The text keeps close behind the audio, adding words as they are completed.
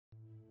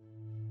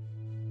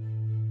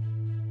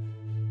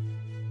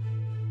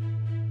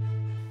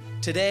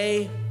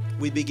Today,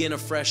 we begin a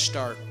fresh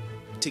start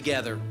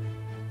together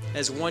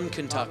as one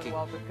Kentucky.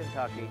 Commonwealth of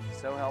Kentucky,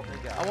 so help me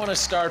God. I want to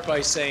start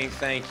by saying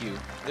thank you.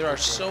 There are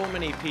so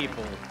many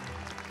people.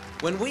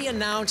 When we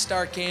announced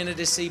our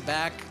candidacy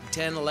back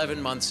 10,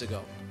 11 months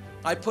ago,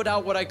 I put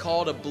out what I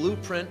called a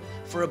blueprint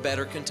for a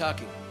better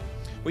Kentucky.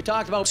 We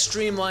talked about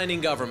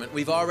streamlining government.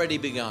 We've already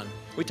begun.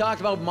 We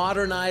talked about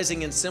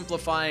modernizing and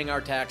simplifying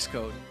our tax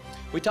code.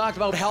 We talked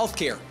about health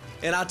care.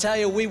 And I'll tell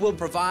you, we will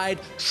provide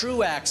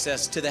true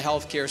access to the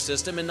healthcare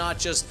system and not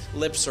just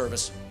lip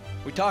service.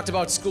 We talked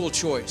about school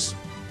choice.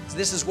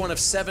 This is one of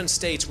 7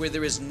 states where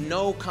there is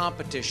no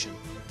competition.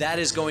 That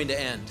is going to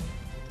end.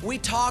 We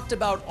talked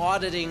about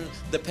auditing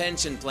the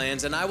pension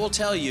plans, and I will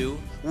tell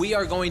you, we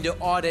are going to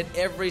audit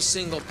every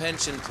single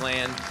pension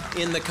plan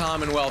in the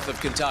Commonwealth of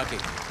Kentucky.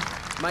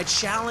 My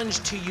challenge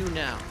to you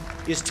now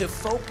is to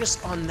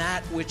focus on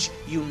that which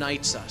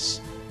unites us.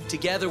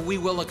 Together, we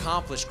will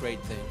accomplish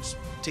great things.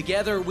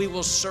 Together, we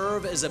will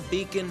serve as a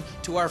beacon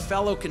to our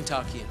fellow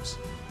Kentuckians,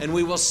 and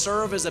we will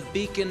serve as a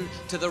beacon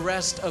to the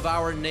rest of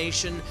our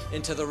nation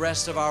and to the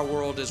rest of our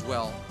world as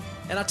well.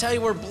 And I'll tell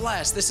you, we're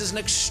blessed. This is an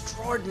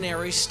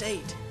extraordinary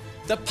state.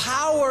 The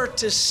power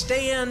to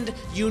stand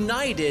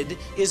united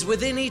is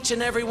within each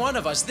and every one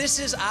of us. This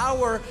is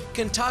our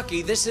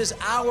Kentucky. This is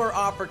our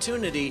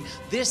opportunity.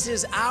 This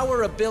is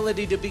our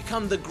ability to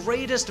become the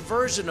greatest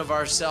version of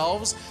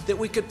ourselves that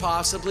we could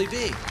possibly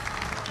be.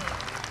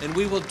 And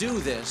we will do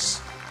this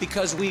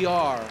because we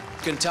are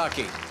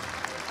Kentucky.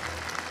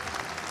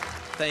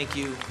 Thank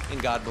you,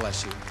 and God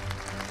bless you.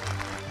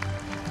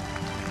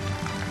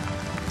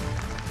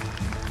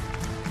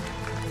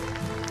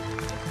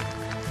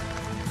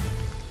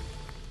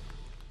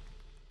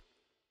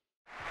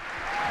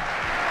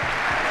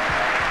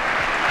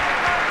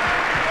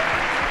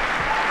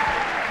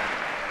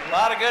 A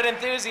lot of good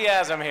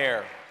enthusiasm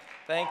here.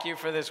 Thank you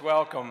for this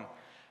welcome.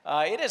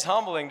 It is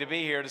humbling to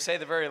be here, to say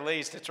the very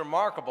least. It's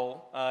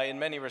remarkable in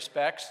many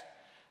respects.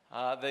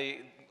 The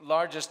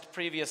largest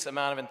previous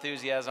amount of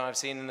enthusiasm I've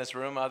seen in this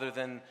room, other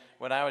than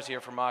when I was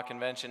here for mock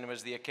convention,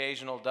 was the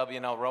occasional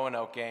W&L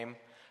Roanoke game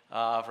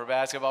for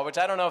basketball, which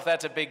I don't know if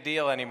that's a big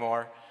deal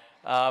anymore.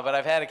 But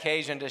I've had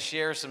occasion to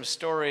share some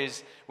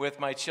stories with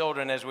my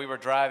children as we were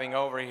driving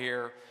over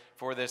here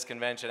for this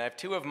convention. I have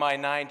 2 of my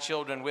 9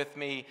 children with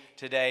me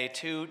today,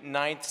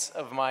 2/9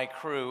 of my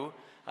crew.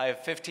 I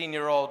have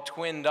 15-year-old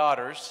twin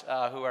daughters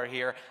who are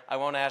here. I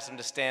won't ask them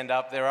to stand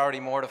up. They're already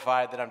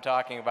mortified that I'm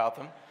talking about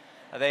them.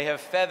 They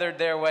have feathered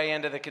their way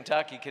into the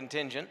Kentucky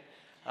contingent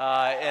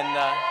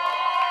and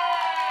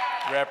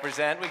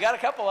represent. We got a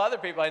couple other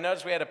people. I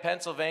noticed we had a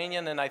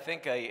Pennsylvanian and I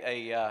think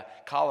a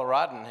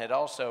Coloradan had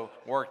also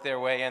worked their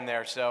way in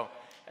there. So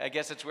I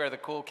guess it's where the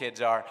cool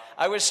kids are.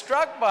 I was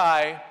struck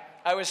by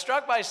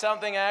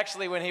something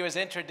actually when he was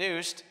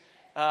introduced.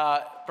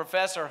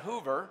 Professor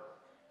Hoover.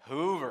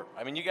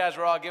 I mean, you guys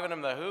were all giving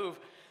him the hoove.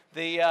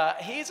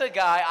 He's a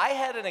guy, I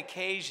had an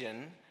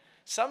occasion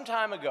some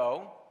time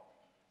ago.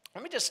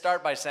 Let me just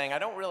start by saying I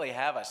don't really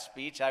have a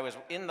speech. I was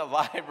in the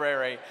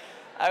library.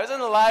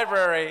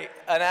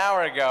 An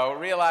hour ago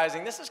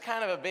realizing this is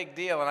kind of a big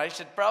deal and I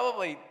should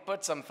probably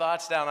put some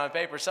thoughts down on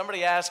paper.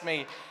 Somebody asked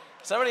me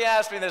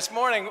this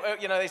morning,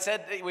 you know, they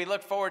said, we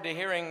look forward to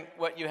hearing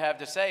what you have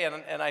to say,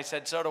 and I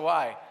said, so do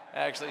I,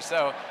 actually.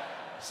 So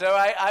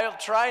I'll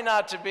try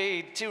not to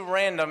be too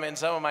random in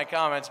some of my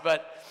comments,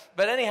 but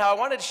anyhow, I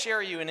wanted to share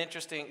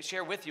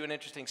with you an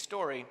interesting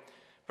story.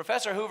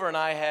 Professor Hoover and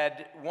I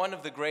had one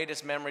of the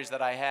greatest memories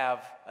that I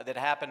have that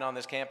happened on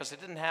this campus.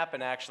 It didn't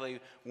happen actually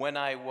when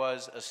I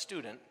was a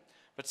student,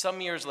 but some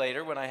years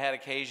later when I had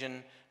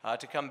occasion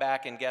to come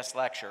back and guest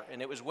lecture.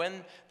 And it was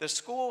when the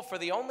school, for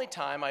the only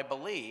time, I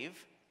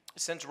believe,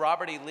 since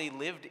Robert E. Lee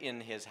lived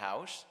in his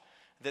house,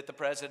 that the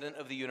president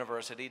of the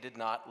university did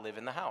not live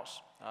in the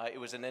house. It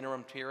was an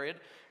interim period.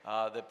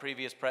 The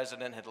previous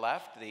president had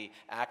left. The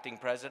acting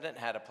president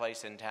had a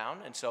place in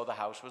town, and so the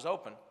house was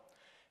open.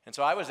 And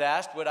so I was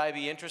asked, would I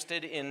be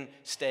interested in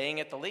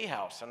staying at the Lee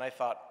house? And I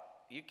thought,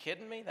 are you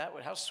kidding me?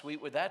 How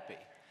sweet would that be?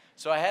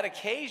 So I had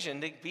occasion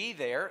to be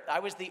there. I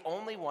was the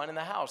only one in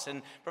the house.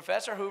 And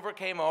Professor Hoover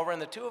came over,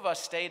 and the 2 of us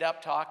stayed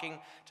up talking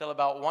till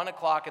about 1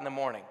 o'clock in the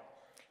morning.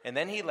 And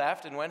then he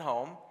left and went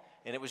home,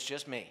 and it was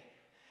just me.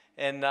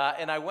 And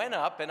I went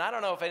up, and I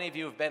don't know if any of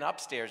you have been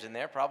upstairs in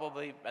there.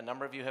 Probably a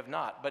number of you have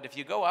not. But if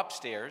you go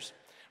upstairs,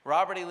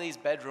 Robert E. Lee's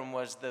bedroom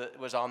was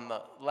on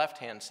the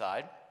left-hand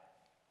side,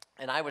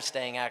 and I was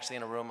staying actually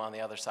in a room on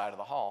the other side of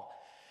the hall.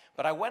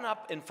 But I went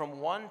up, and from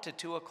 1 to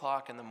 2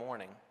 o'clock in the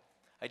morning,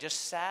 I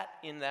just sat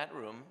in that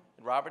room,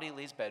 Robert E.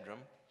 Lee's bedroom,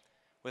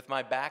 with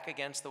my back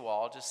against the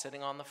wall, just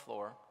sitting on the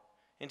floor,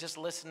 and just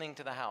listening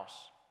to the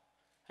house.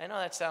 I know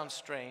that sounds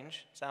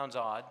strange, sounds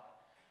odd,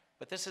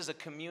 but this is a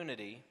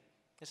community,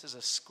 this is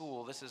a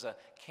school, this is a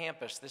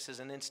campus, this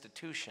is an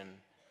institution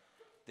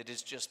that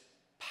is just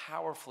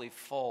powerfully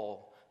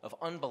full of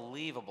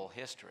unbelievable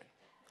history,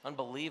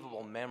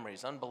 unbelievable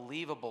memories,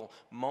 unbelievable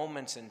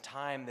moments in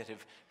time that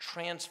have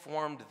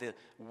transformed the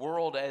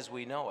world as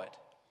we know it.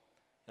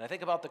 And I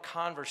think about the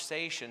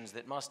conversations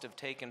that must have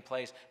taken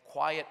place,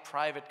 quiet,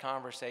 private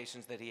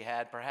conversations that he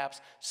had, perhaps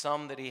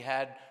some that he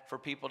had for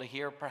people to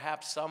hear,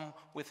 perhaps some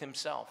with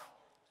himself.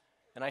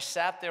 And I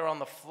sat there on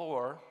the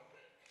floor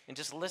and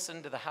just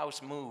listened to the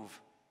house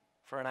move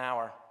for an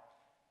hour.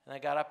 And I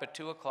got up at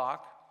 2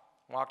 o'clock,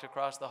 walked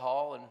across the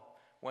hall, and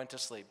went to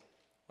sleep.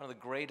 One of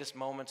the greatest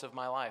moments of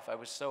my life. I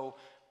was so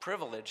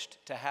privileged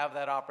to have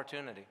that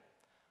opportunity.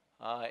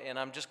 And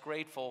I'm just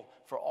grateful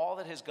for all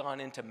that has gone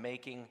into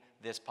making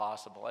this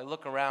possible. I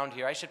look around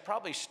here. I should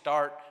probably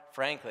start,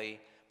 frankly,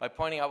 by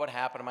pointing out what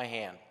happened to my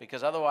hand,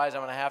 because otherwise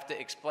I'm going to have to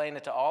explain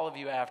it to all of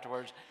you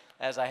afterwards,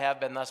 as I have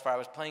been thus far. I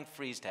was playing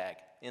freeze tag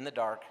in the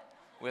dark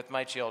with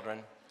my children,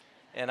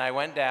 and I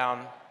went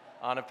down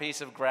on a piece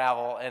of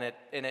gravel, and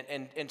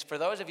for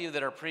those of you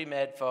that are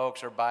pre-med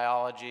folks or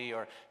biology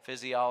or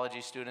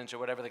physiology students or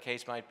whatever the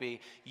case might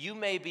be, you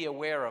may be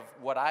aware of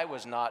what I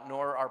was not,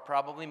 nor are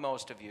probably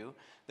most of you,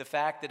 the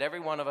fact that every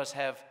one of us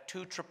have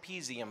 2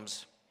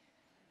 trapeziums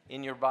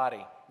in your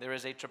body. There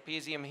is a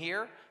trapezium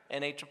here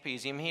and a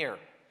trapezium here.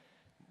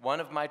 One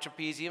of my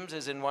trapeziums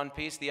is in one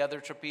piece, the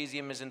other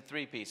trapezium is in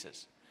 3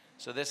 pieces.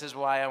 So this is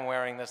why I'm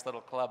wearing this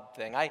little club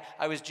thing.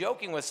 I was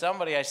joking with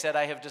somebody. I said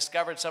I have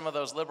discovered some of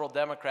those liberal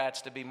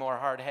Democrats to be more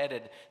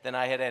hard-headed than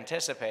I had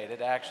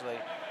anticipated, actually,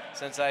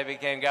 since I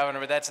became governor,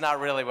 but that's not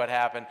really what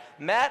happened.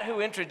 Matt, who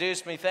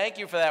introduced me, thank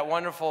you for that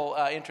wonderful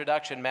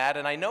introduction, Matt.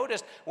 And I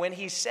noticed when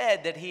he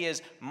said that he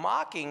is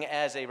mocking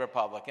as a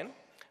Republican,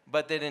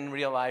 but that in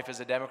real life as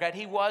a Democrat,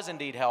 he was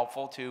indeed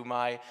helpful to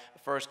my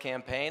first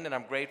campaign, and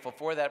I'm grateful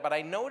for that. But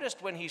I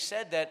noticed when he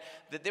said that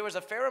there was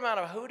a fair amount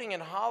of hooting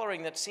and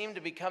hollering that seemed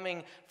to be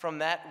coming from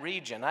that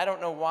region. I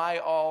don't know why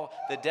all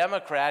the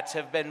Democrats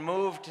have been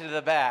moved to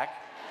the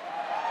back,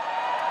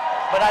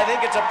 but I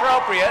think it's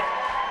appropriate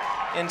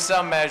in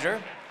some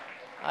measure.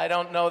 I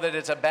don't know that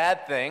it's a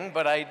bad thing,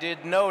 but I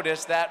did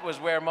notice that was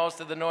where most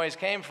of the noise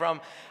came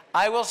from.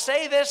 I will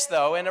say this,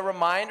 though, and a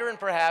reminder, and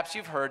perhaps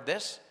you've heard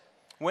this,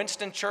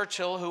 Winston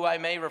Churchill, who I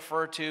may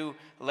refer to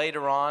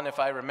later on if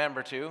I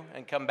remember to,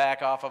 and come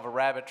back off of a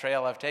rabbit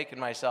trail I've taken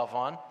myself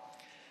on.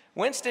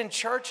 Winston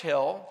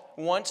Churchill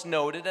once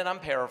noted, and I'm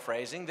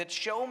paraphrasing, that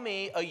show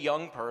me a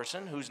young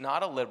person who's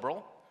not a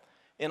liberal,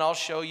 and I'll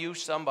show you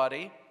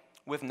somebody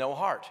with no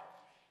heart.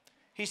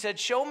 He said,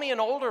 show me an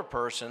older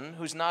person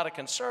who's not a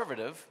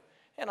conservative,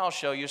 and I'll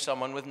show you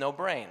someone with no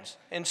brains.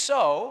 And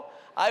so,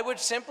 I would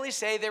simply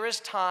say there is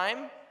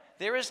time.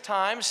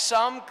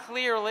 Some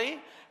clearly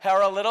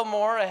are a little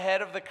more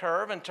ahead of the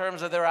curve in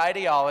terms of their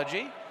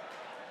ideology,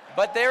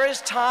 but there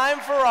is time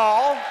for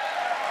all.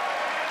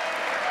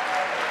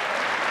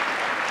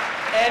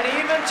 And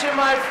even to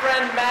my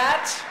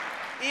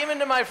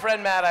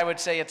friend Matt, I would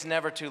say it's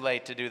never too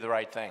late to do the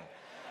right thing.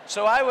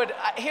 So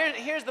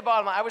here's the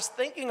bottom line. I was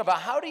thinking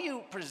about how do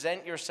you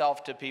present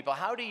yourself to people?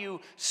 How do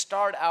you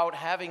start out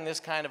having this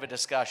kind of a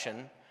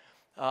discussion?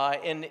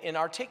 And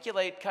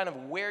articulate kind of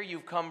where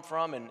you've come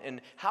from and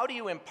how do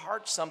you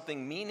impart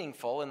something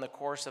meaningful in the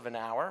course of an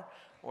hour,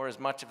 or as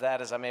much of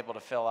that as I'm able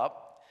to fill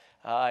up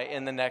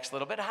in the next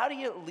little bit. How do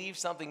you leave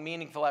something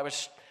meaningful? I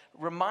was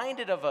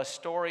reminded of a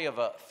story of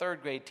a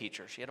 3rd grade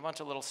teacher. She had a bunch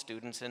of little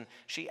students, and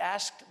she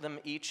asked them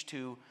each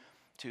to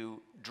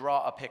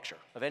draw a picture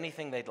of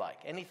anything they'd like,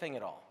 anything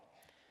at all.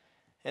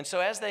 And so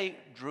as they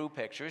drew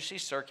pictures, she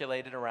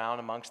circulated around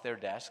amongst their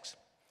desks,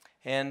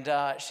 and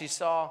she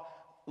saw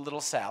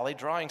little Sally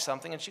drawing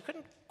something, and she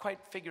couldn't quite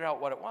figure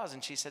out what it was.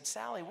 And she said,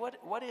 Sally,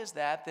 what is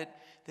that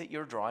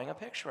you're drawing a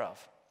picture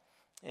of?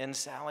 And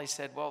Sally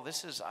said, well,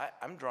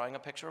 I'm drawing a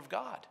picture of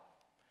God.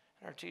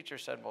 And her teacher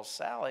said, well,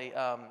 Sally,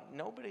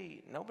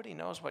 nobody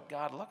knows what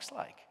God looks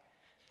like.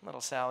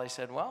 Little Sally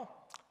said, well,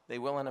 they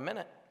will in a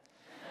minute.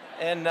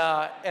 And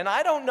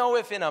I don't know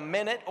if in a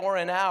minute or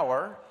an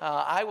hour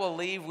I will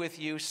leave with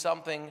you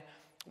something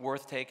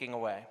worth taking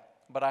away,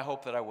 but I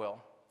hope that I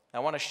will. I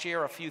want to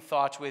share a few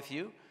thoughts with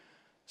you.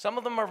 Some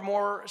of them are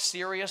more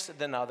serious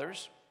than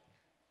others.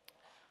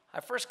 I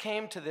first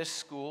came to this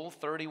school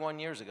 31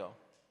 years ago,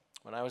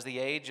 when I was the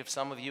age of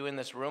some of you in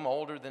this room,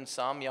 older than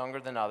some, younger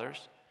than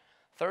others.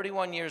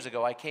 31 years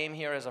ago, I came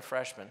here as a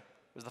freshman.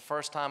 It was the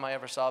first time I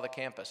ever saw the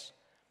campus.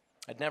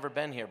 I'd never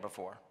been here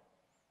before.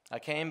 I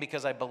came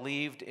because I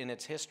believed in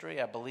its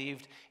history, I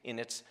believed in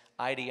its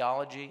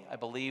ideology, I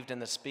believed in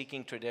the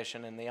speaking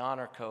tradition and the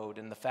honor code,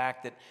 and the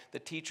fact that the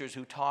teachers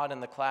who taught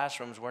in the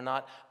classrooms were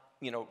not,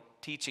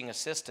 teaching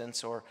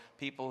assistants or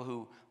people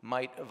who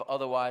might have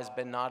otherwise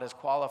been not as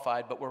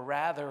qualified, but were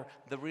rather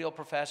the real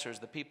professors,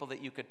 the people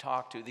that you could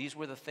talk to. These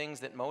were the things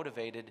that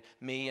motivated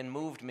me and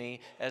moved me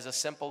as a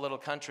simple little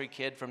country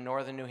kid from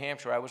northern New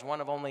Hampshire. I was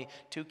one of only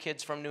 2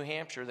 kids from New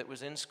Hampshire that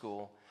was in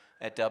school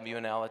at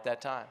W&L at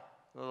that time.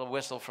 A little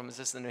whistle from, is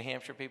this the New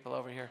Hampshire people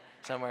over here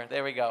somewhere?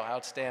 There we go,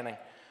 outstanding.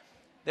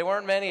 There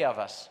weren't many of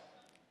us.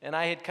 And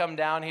I had come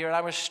down here, and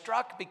I was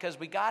struck because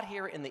we got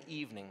here in the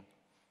evening,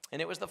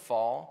 and it was the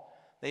fall.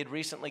 They had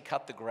recently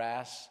cut the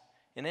grass.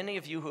 And any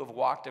of you who have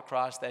walked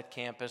across that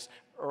campus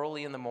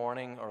early in the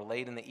morning or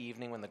late in the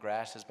evening when the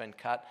grass has been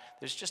cut,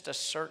 there's just a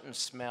certain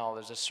smell,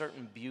 there's a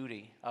certain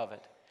beauty of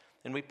it.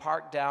 And we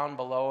parked down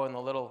below in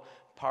the little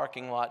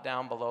parking lot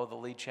down below the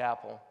Lee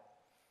Chapel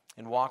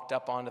and walked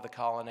up onto the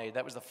colonnade.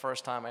 That was the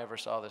first time I ever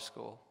saw this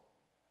school.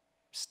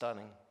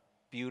 Stunning,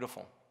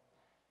 beautiful,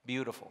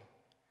 beautiful.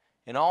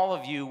 And all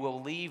of you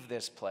will leave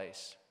this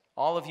place.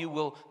 All of you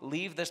will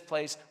leave this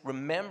place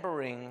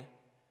remembering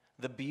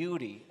the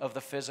beauty of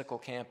the physical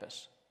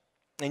campus.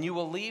 And you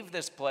will leave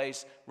this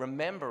place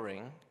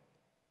remembering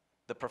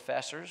the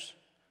professors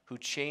who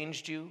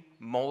changed you,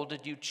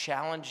 molded you,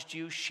 challenged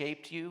you,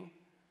 shaped you.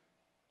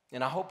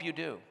 And I hope you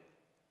do.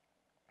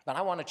 But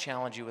I want to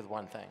challenge you with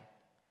one thing.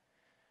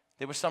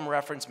 There was some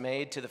reference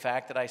made to the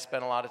fact that I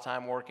spent a lot of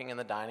time working in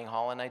the dining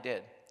hall, and I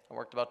did. I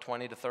worked about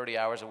 20 to 30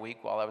 hours a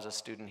week while I was a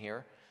student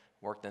here.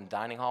 Worked in the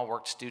dining hall,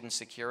 worked student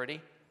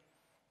security,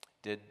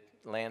 did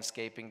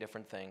landscaping,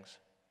 different things.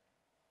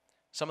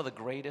 Some of the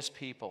greatest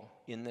people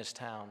in this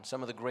town,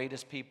 some of the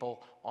greatest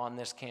people on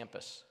this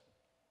campus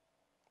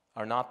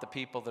are not the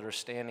people that are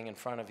standing in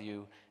front of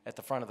you at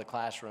the front of the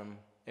classroom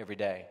every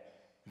day.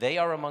 They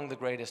are among the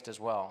greatest as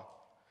well.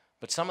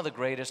 But some of the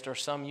greatest are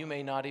some you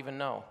may not even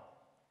know.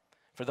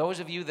 For those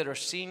of you that are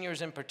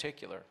seniors in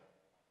particular,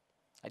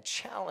 I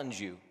challenge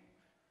you,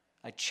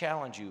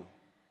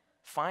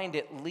 find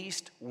at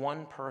least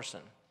one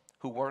person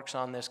who works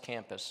on this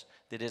campus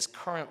that is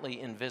currently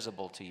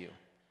invisible to you.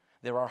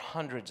 There are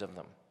hundreds of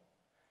them.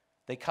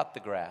 They cut the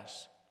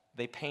grass,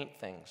 they paint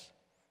things,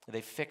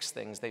 they fix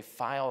things, they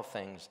file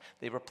things,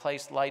 they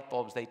replace light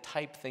bulbs, they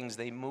type things,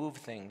 they move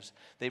things,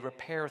 they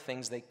repair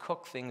things, they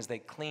cook things, they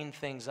clean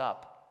things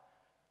up.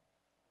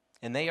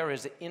 And they are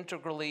as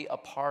integrally a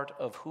part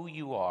of who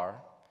you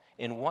are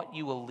and what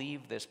you will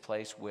leave this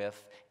place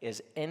with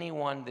as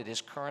anyone that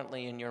is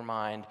currently in your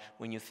mind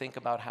when you think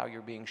about how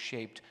you're being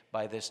shaped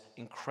by this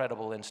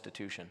incredible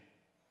institution.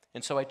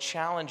 And so I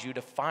challenge you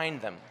to find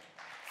them.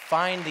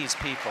 Find these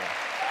people.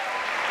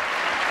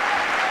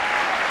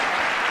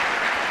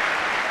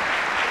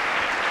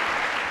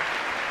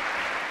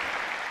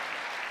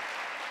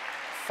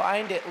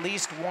 Find at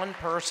least one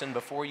person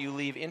before you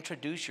leave.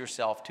 Introduce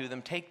yourself to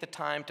them. Take the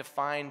time to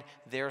find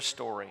their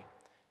story.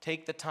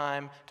 Take the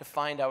time to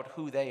find out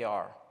who they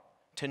are,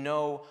 to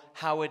know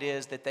how it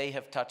is that they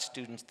have touched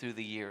students through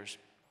the years,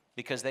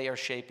 because they are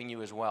shaping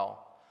you as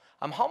well.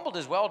 I'm humbled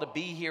as well to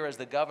be here as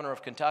the governor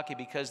of Kentucky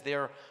because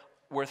there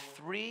were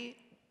 3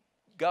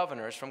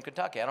 governors from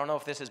Kentucky. I don't know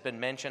if this has been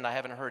mentioned. I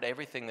haven't heard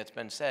everything that's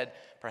been said.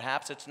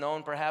 Perhaps it's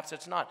known, perhaps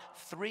it's not.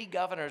 3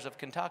 governors of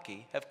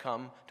Kentucky have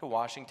come to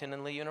Washington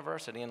and Lee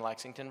University in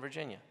Lexington,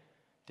 Virginia.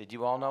 Did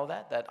you all know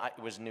that? That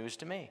was news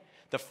to me.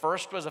 The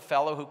first was a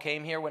fellow who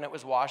came here when it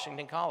was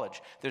Washington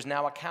College. There's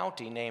now a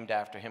county named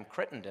after him,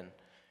 Crittenden.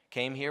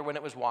 Came here when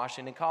it was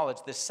Washington College.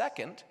 The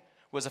second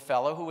was a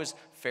fellow who was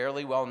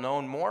fairly well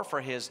known more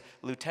for his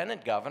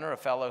lieutenant governor, a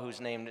fellow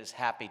whose name is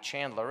Happy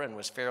Chandler and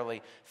was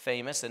fairly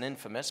famous and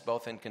infamous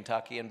both in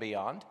Kentucky and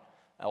beyond.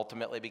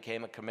 Ultimately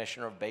became a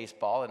commissioner of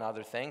baseball and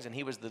other things, and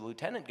he was the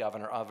lieutenant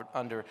governor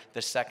under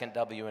the second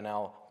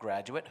W&L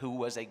graduate, who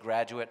was a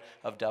graduate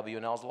of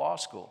W&L's law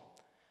school.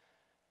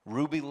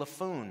 Ruby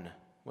Laffoon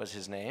was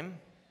his name.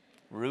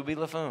 Ruby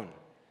Laffoon.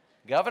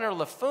 Governor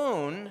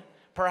Laffoon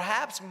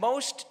perhaps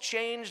most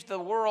changed the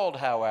world,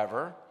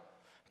 however,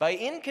 by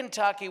in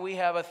Kentucky we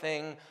have a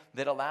thing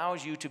that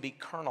allows you to be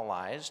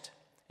colonelized,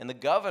 and the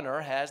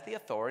governor has the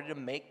authority to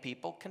make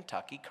people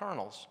Kentucky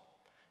colonels.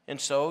 And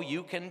so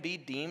you can be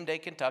deemed a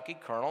Kentucky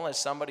colonel as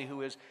somebody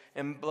who is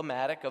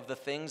emblematic of the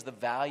things, the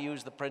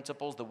values, the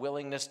principles, the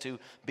willingness to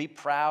be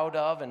proud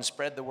of and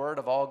spread the word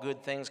of all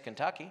good things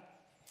Kentucky.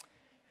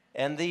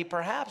 And the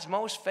perhaps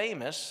most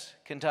famous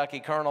Kentucky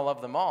colonel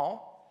of them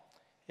all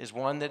is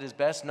one that is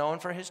best known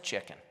for his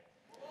chicken.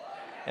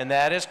 And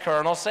that is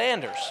Colonel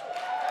Sanders.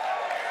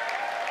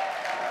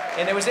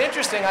 And it was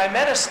interesting, I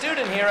met a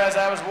student here as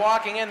I was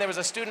walking in. There was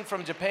a student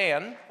from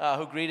Japan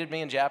who greeted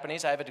me in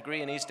Japanese. I have a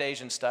degree in East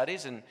Asian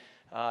Studies and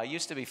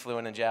used to be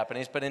fluent in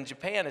Japanese. But in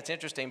Japan, it's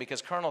interesting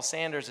because Colonel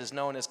Sanders is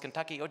known as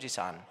Kentucky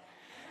Oji-san.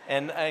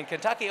 And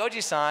Kentucky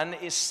Oji-san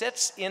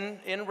sits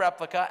in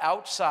replica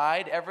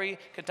outside every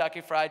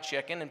Kentucky Fried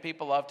Chicken, and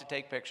people love to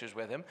take pictures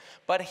with him.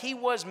 But he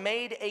was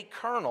made a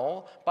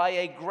colonel by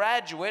a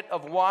graduate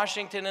of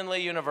Washington and Lee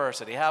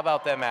University. How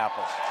about them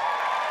apples?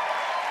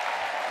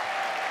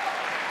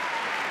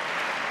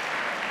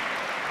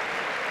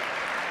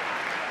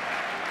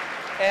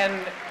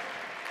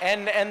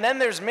 And then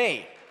there's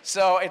me.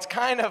 So it's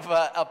kind of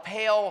a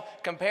pale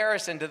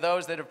comparison to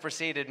those that have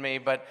preceded me,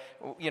 but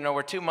you know,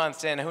 we're 2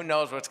 months in. Who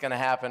knows what's going to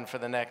happen for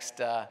the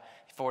next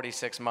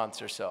 46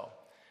 months or so.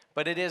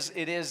 But it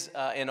is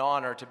an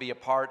honor to be a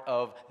part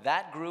of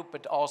that group,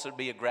 but to also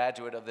be a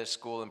graduate of this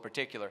school in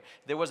particular.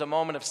 There was a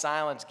moment of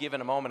silence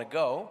given a moment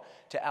ago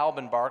to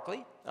Alban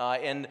Barkley,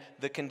 and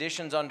the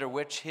conditions under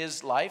which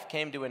his life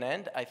came to an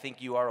end, I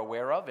think you are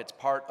aware of. It's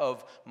part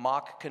of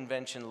mock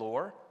convention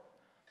lore.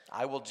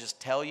 I will just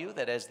tell you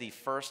that as the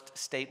first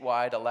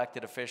statewide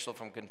elected official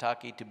from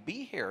Kentucky to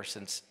be here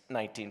since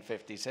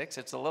 1956,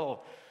 it's a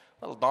little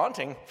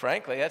daunting,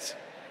 frankly.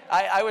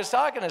 I was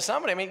talking to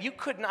somebody,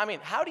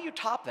 how do you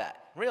top that,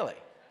 really?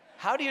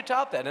 How do you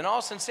top that, in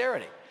all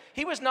sincerity?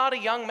 He was not a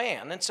young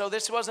man, and so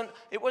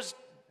it was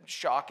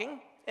shocking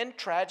and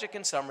tragic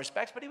in some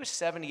respects, but he was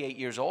 78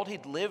 years old.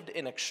 He'd lived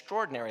an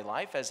extraordinary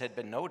life, as had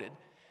been noted.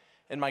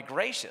 And my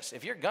gracious,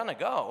 if you're gonna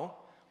go,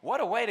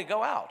 what a way to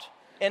go out.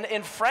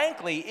 And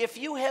frankly, if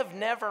you have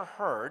never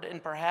heard,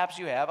 and perhaps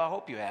you have, I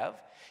hope you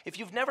have, if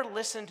you've never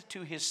listened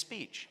to his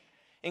speech,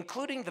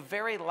 including the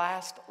very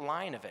last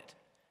line of it,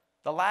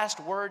 the last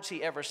words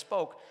he ever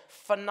spoke,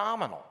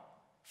 phenomenal.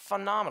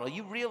 Phenomenal.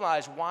 You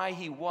realize why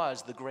he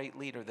was the great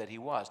leader that he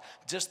was.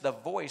 Just the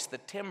voice, the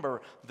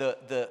timbre,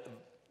 the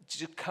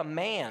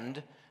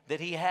command that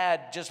he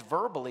had just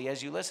verbally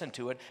as you listen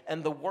to it,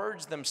 and the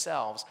words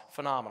themselves,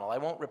 phenomenal. I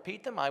won't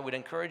repeat them. I would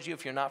encourage you,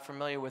 if you're not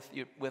familiar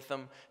with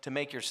them, to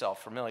make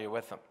yourself familiar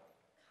with them.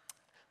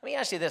 Let me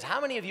ask you this.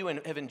 How many of you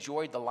have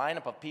enjoyed the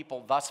lineup of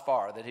people thus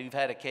far that you've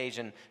had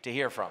occasion to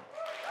hear from?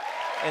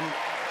 And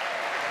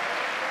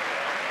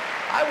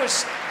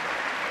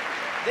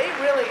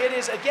it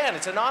is, again,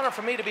 it's an honor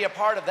for me to be a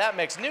part of that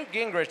mix. Newt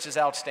Gingrich is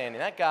outstanding.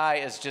 That guy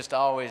is just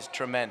always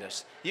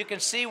tremendous. You can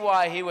see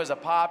why he was a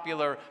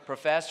popular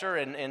professor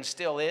and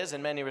still is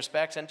in many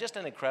respects, and just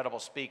an incredible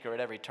speaker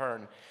at every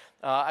turn.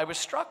 I was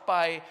struck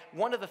by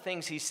one of the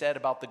things he said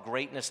about the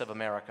greatness of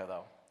America,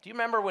 though. Do you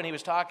remember when he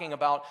was talking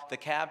about the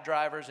cab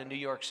drivers in New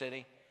York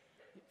City?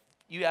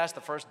 You ask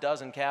the first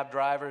dozen cab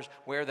drivers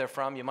where they're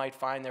from, you might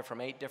find they're from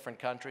 8 different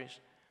countries.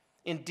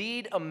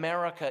 Indeed,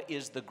 America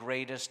is the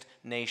greatest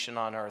nation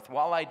on earth.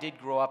 While I did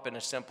grow up in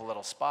a simple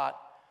little spot,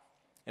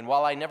 and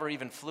while I never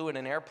even flew in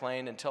an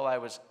airplane until I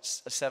was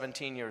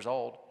 17 years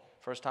old,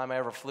 first time I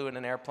ever flew in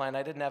an airplane,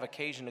 I didn't have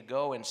occasion to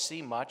go and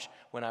see much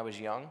when I was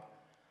young.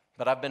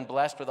 But I've been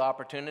blessed with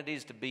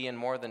opportunities to be in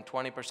more than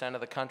 20% of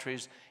the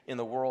countries in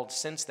the world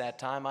since that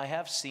time. I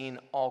have seen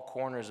all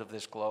corners of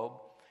this globe.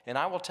 And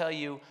I will tell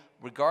you,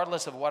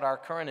 regardless of what our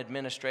current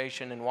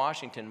administration in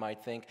Washington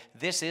might think,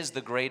 this is the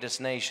greatest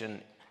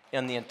nation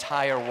in the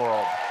entire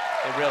world.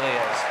 It really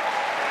is.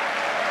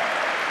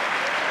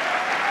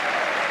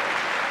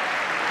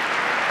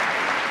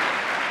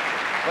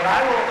 But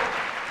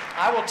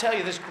I will tell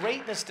you, this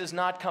greatness does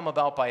not come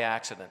about by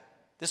accident.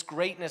 This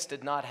greatness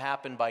did not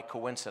happen by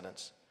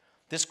coincidence.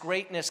 This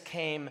greatness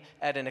came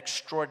at an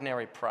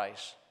extraordinary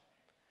price.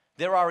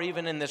 There are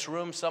even in this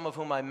room some of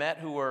whom I met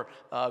who were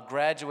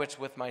graduates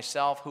with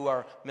myself who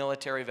are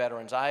military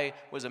veterans. I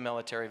was a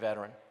military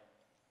veteran.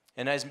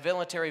 And as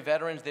military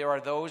veterans, there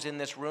are those in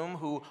this room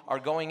who are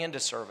going into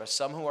service,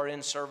 some who are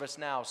in service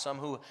now, some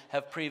who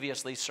have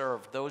previously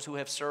served, those who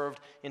have served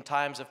in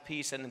times of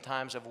peace and in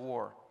times of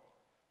war.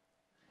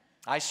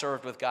 I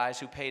served with guys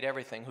who paid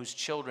everything, whose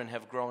children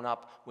have grown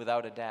up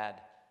without a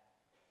dad.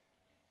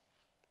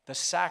 The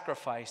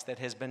sacrifice that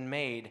has been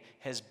made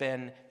has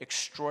been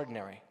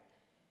extraordinary.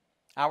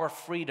 Our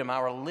freedom,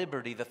 our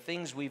liberty, the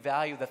things we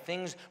value, the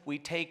things we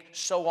take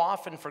so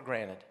often for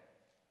granted,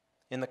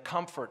 in the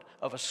comfort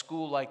of a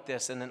school like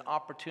this and an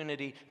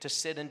opportunity to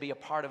sit and be a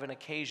part of an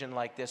occasion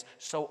like this,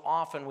 so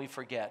often we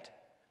forget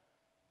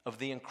of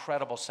the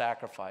incredible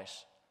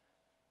sacrifice.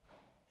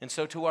 And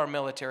so to our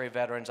military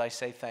veterans, I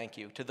say thank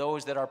you. To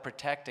those that are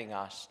protecting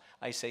us,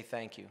 I say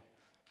thank you,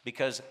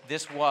 because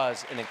this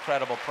was an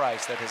incredible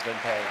price that has been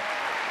paid.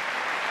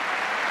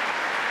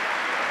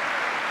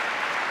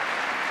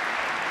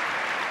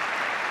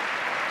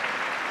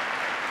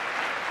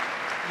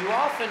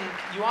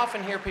 You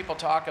often hear people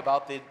talk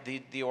about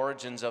the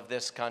origins of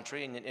this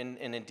country, and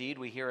indeed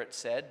we hear it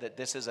said that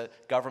this is a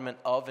government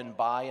of and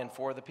by and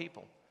for the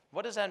people.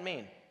 What does that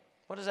mean?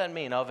 What does that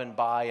mean, of and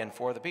by and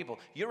for the people?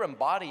 You're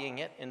embodying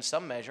it in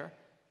some measure.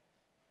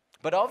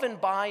 But of and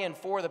by and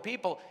for the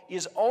people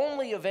is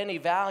only of any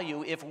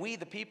value if we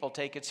the people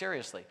take it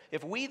seriously.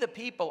 If we the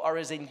people are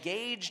as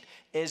engaged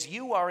as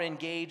you are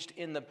engaged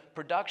in the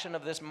production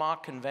of this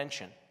mock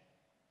convention.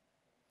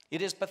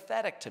 It is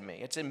pathetic to me.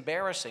 It's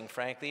embarrassing,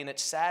 frankly, and it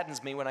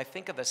saddens me when I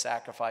think of the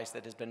sacrifice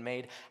that has been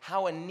made,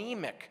 how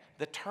anemic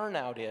the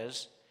turnout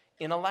is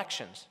in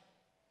elections.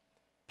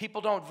 People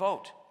don't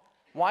vote.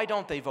 Why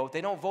don't they vote? They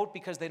don't vote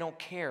because they don't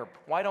care.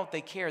 Why don't they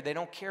care? They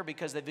don't care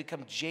because they've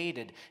become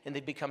jaded and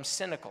they've become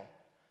cynical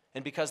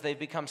and because they've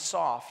become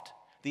soft.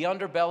 The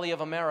underbelly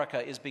of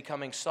America is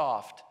becoming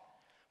soft.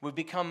 We've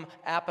become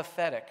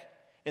apathetic.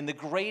 And the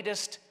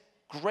greatest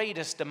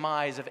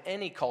demise of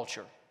any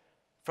culture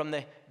from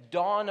the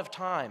dawn of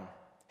time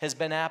has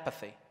been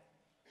apathy.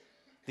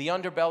 The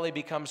underbelly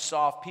becomes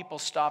soft. People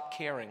stop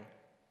caring.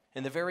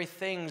 And the very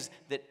things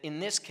that in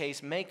this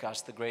case make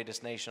us the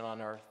greatest nation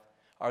on earth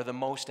are the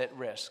most at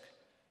risk.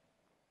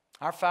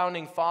 Our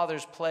founding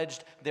fathers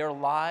pledged their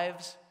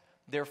lives,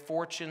 their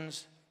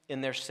fortunes,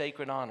 and their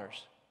sacred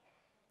honors.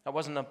 That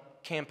wasn't a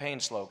campaign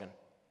slogan.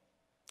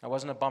 That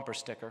wasn't a bumper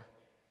sticker.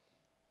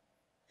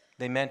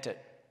 They meant it.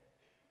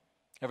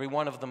 Every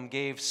one of them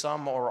gave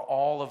some or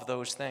all of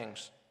those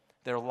things,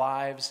 their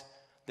lives,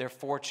 their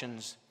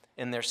fortunes,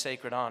 and their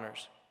sacred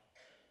honors.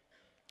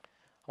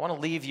 I want to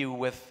leave you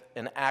with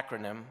an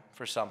acronym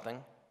for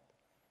something.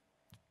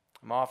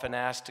 I'm often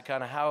asked to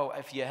kind of how,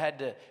 if you had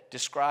to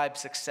describe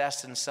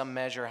success in some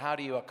measure, how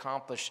do you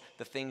accomplish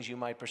the things you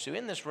might pursue?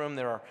 In this room,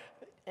 there are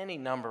any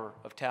number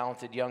of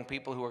talented young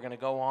people who are going to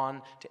go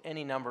on to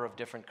any number of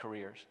different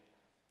careers.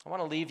 I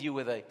want to leave you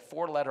with a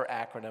 4-letter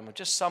acronym of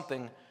just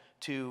something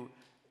to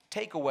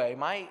take away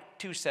my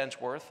 2 cents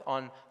worth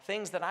on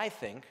things that I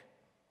think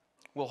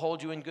will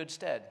hold you in good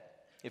stead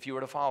if you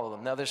were to follow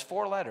them. Now, there's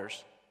 4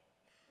 letters.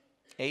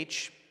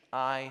 HITS.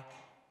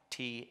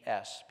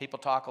 People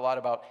talk a lot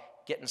about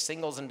getting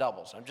singles and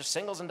doubles. I'm just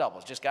singles and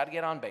doubles. Just got to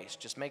get on base.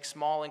 Just make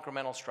small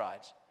incremental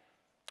strides.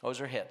 Those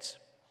are HITS.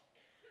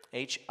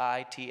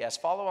 HITS.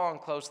 Follow along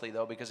closely,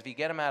 though, because if you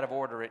get them out of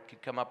order, it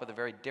could come up with a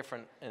very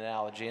different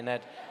analogy and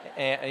that,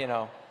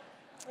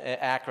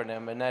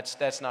 acronym, and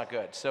that's not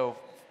good. So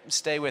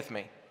stay with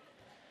me.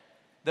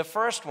 The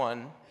first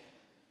one,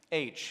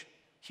 H,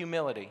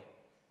 humility.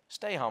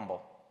 Stay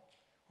humble.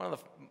 One of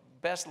the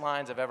best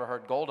lines I've ever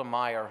heard, Golda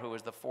Meir, who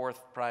was the 4th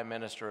prime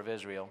minister of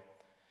Israel,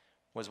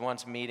 was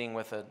once meeting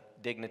with a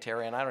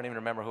dignitary, and I don't even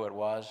remember who it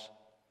was.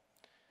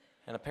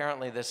 And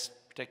apparently this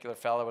particular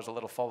fellow was a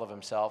little full of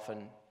himself,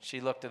 and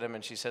she looked at him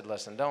and she said,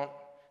 listen,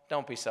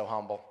 don't be so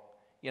humble.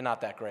 You're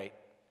not that great.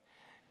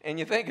 And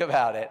you think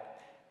about it,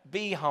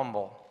 be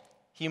humble.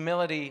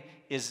 Humility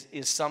is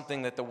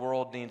something that the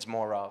world needs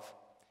more of.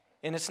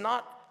 And it's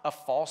not a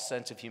false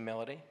sense of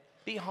humility.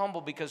 Be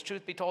humble because,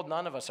 truth be told,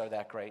 none of us are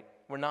that great.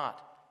 We're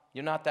not.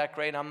 You're not that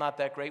great. I'm not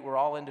that great. We're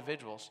all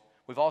individuals.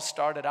 We've all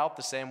started out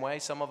the same way.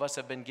 Some of us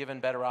have been given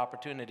better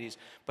opportunities.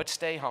 But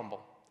stay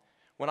humble.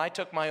 When I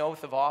took my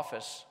oath of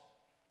office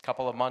a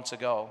couple of months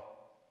ago,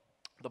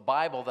 the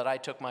Bible that I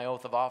took my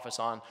oath of office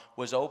on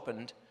was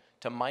opened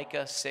to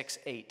Micah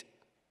 6:8.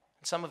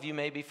 Some of you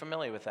may be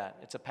familiar with that.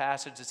 It's a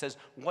passage that says,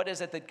 what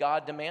is it that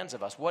God demands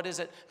of us? What is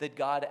it that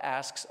God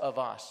asks of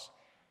us?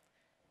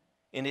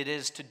 And it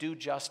is to do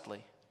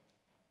justly,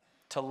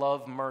 to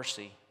love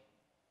mercy,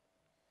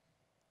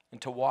 and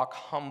to walk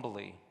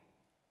humbly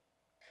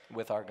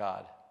with our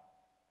God.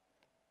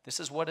 This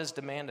is what is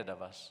demanded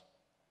of us.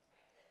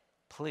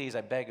 Please,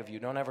 I beg of you,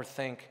 don't ever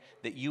think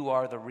that you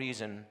are the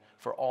reason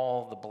for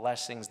all the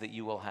blessings that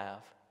you will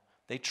have.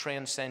 They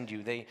transcend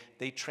you.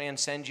 They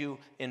transcend you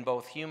in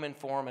both human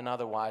form and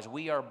otherwise.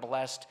 We are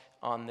blessed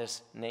on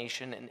this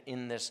nation and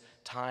in this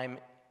time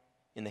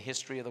in the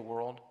history of the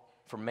world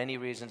for many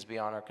reasons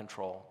beyond our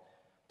control.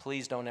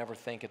 Please don't ever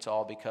think it's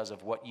all because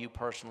of what you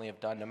personally have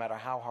done, no matter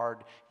how hard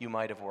you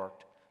might have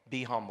worked.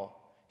 Be humble.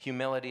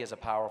 Humility is a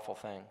powerful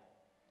thing.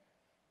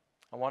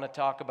 I want to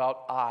talk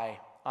about I.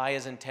 I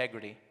is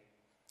integrity.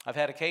 I've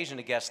had occasion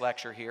to guest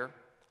lecture here.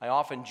 I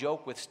often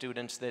joke with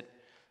students that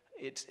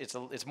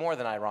it's more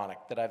than ironic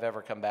that I've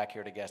ever come back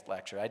here to guest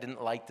lecture. I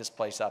didn't light this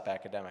place up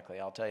academically,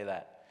 I'll tell you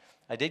that.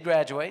 I did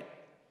graduate.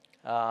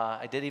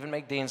 I did even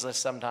make dean's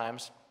list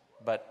sometimes,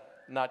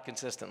 but not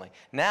consistently.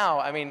 Now,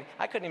 I mean,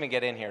 I couldn't even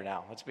get in here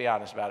now, let's be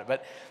honest about it.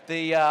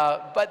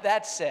 But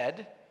that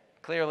said,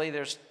 clearly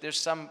there's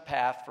some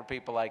path for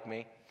people like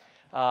me.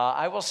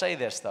 I will say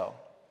this, though.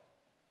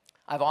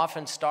 I've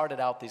often started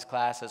out these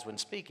classes when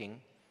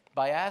speaking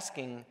by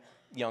asking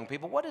young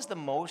people, what is the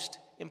most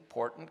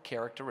important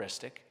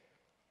characteristic?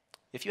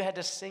 If you had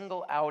to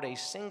single out a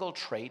single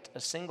trait, a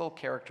single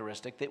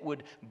characteristic that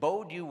would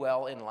bode you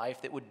well in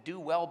life, that would do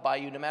well by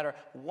you no matter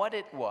what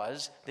it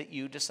was that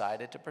you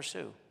decided to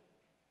pursue.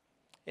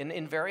 And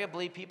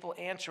invariably, people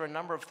answer a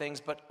number of things,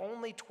 but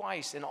only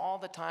twice in all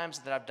the times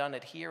that I've done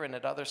it here and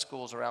at other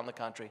schools around the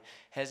country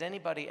has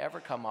anybody ever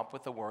come up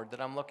with the word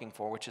that I'm looking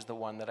for, which is the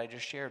one that I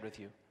just shared with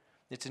you.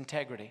 It's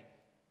integrity.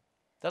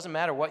 Doesn't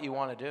matter what you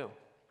want to do.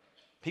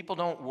 People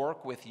don't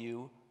work with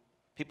you.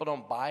 People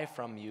don't buy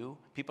from you.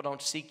 People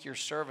don't seek your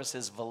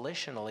services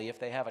volitionally if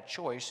they have a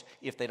choice,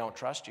 if they don't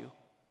trust you.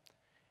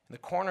 And the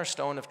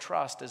cornerstone of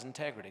trust is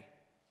integrity.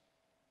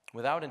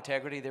 Without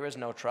integrity, there is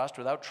no trust.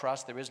 Without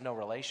trust, there is no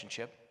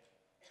relationship.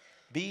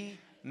 Be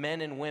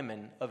men and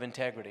women of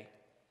integrity.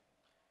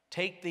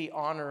 Take the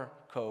honor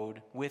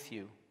code with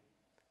you.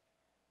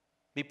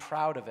 Be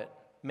proud of it.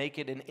 Make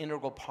it an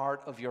integral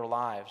part of your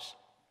lives.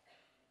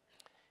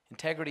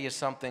 Integrity is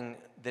something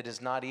that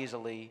is not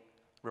easily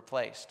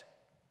replaced.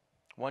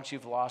 Once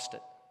you've lost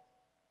it,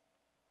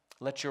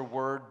 let your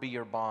word be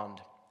your bond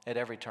at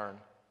every turn.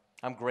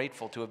 I'm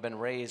grateful to have been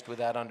raised with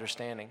that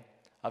understanding.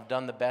 I've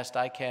done the best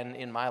I can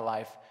in my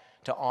life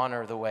to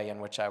honor the way in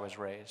which I was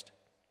raised.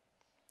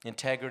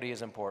 Integrity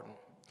is important.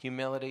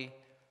 Humility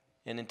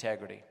and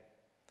integrity.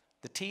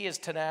 The T is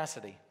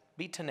tenacity.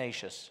 Be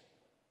tenacious.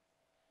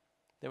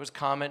 There was a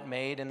comment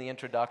made in the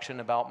introduction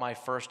about my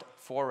first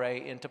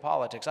foray into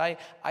politics. I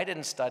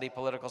didn't study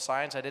political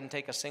science. I didn't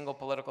take a single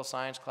political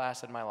science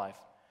class in my life.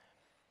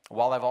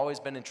 While I've always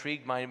been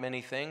intrigued by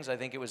many things, I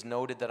think it was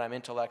noted that I'm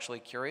intellectually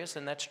curious,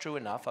 and that's true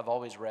enough. I've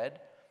always read,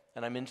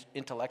 and I'm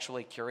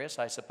intellectually curious,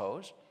 I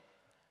suppose.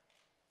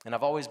 And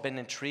I've always been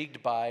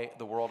intrigued by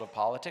the world of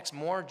politics,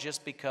 more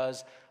just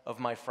because of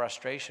my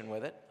frustration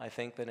with it, I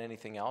think, than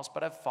anything else.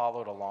 But I've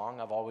followed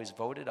along. I've always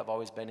voted. I've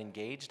always been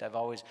engaged. I've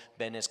always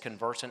been as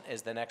conversant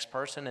as the next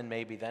person, and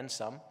maybe then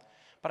some.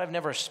 But I've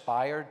never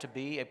aspired to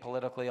be a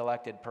politically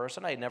elected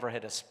person. I never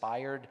had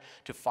aspired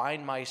to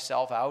find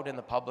myself out in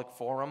the public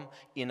forum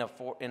in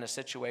a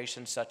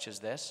situation such as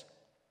this.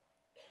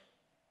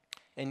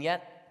 And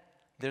yet,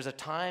 there's a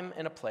time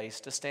and a place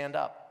to stand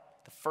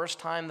up. The first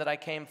time that I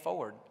came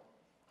forward,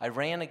 I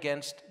ran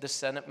against the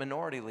Senate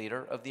Minority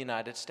Leader of the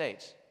United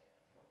States.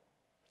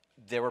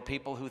 There were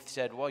people who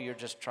said, well, you're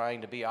just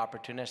trying to be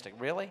opportunistic.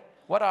 Really?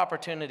 What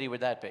opportunity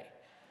would that be?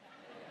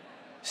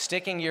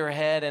 Sticking your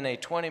head in a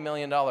 $20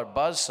 million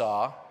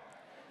buzzsaw,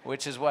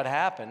 which is what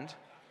happened.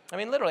 I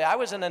mean, literally, I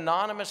was an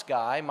anonymous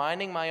guy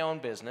minding my own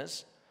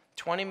business.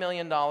 $20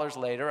 million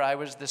later, I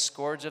was the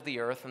scourge of the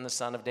earth and the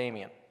son of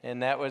Damien.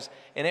 And it was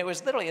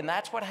literally, and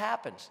that's what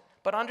happens.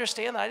 But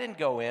understand that I didn't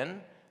go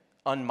in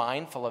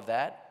unmindful of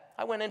that.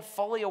 I went in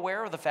fully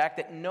aware of the fact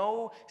that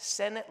no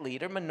Senate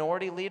leader,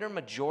 minority leader,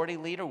 majority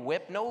leader,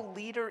 whip, no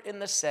leader in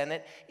the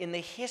Senate in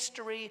the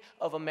history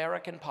of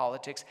American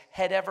politics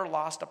had ever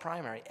lost a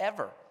primary,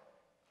 ever.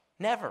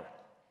 Never.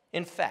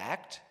 In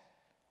fact,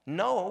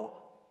 no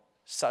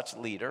such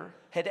leader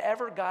had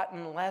ever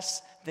gotten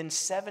less than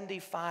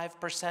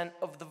 75%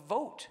 of the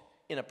vote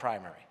in a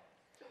primary.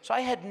 So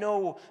I had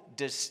no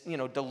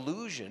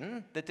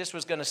delusion that this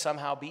was going to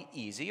somehow be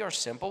easy or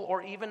simple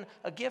or even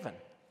a given.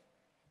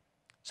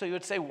 So you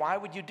would say, why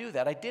would you do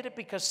that? I did it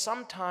because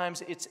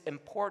sometimes it's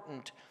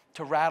important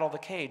to rattle the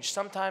cage.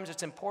 Sometimes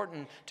it's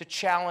important to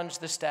challenge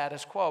the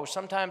status quo.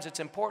 Sometimes it's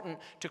important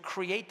to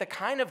create the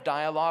kind of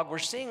dialogue we're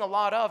seeing a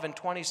lot of in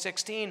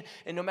 2016,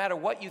 and no matter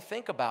what you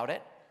think about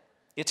it,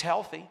 it's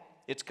healthy,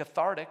 it's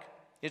cathartic,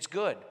 it's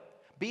good.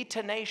 Be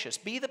tenacious.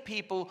 Be the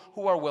people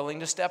who are willing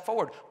to step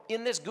forward.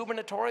 In this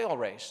gubernatorial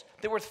race,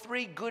 there were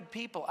 3 good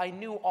people. I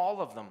knew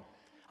all of them.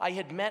 I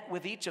had met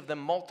with each of them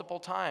multiple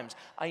times.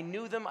 I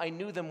knew them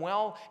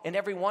well, and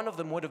every one of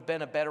them would have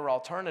been a better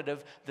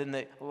alternative than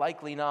the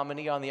likely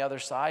nominee on the other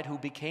side who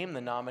became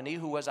the nominee,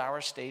 who was our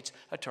state's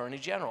attorney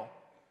general.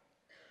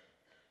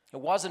 It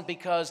wasn't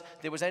because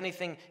there was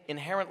anything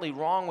inherently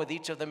wrong with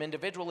each of them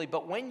individually,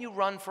 but when you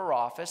run for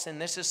office,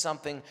 and this is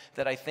something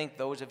that I think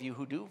those of you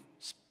who do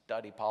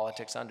study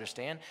politics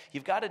understand,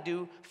 you've got to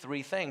do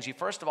 3 things. You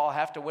first of all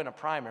have to win a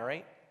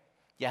primary,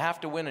 you have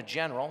to win a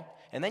general,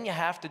 and then you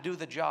have to do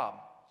the job.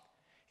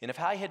 And if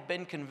I had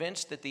been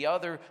convinced that the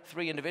other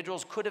 3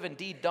 individuals could have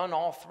indeed done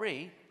all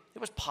 3, it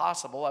was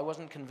possible. I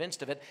wasn't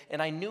convinced of it.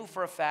 And I knew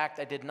for a fact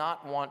I did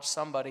not want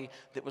somebody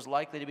that was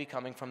likely to be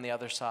coming from the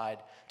other side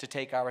to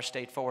take our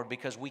state forward,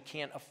 because we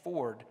can't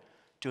afford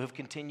to have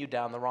continued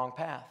down the wrong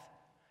path.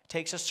 It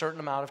takes a certain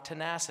amount of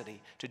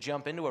tenacity to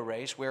jump into a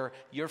race where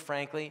you're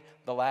frankly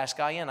the last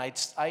guy in.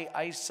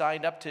 I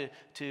signed up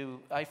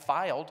I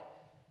filed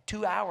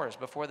 2 hours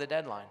before the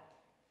deadline,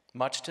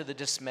 much to the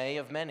dismay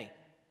of many.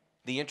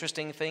 The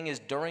interesting thing is,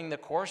 during the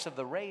course of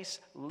the race,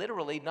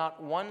 literally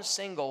not one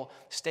single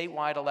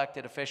statewide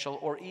elected official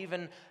or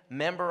even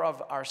member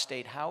of our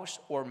state house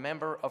or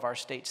member of our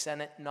state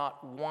senate,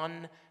 not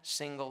one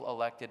single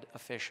elected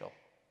official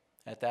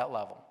at that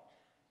level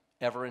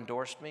ever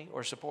endorsed me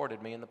or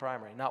supported me in the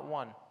primary. Not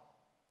one.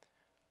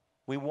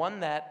 We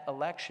won that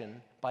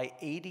election by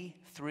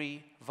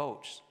 83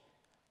 votes.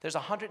 There's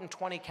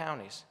 120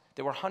 counties.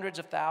 There were hundreds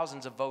of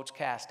thousands of votes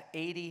cast,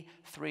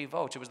 83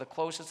 votes. It was the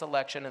closest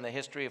election in the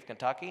history of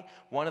Kentucky,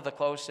 one of the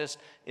closest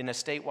in a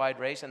statewide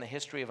race in the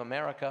history of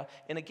America.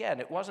 And again,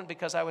 it wasn't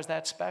because I was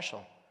that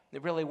special.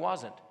 It really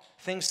wasn't.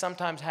 Things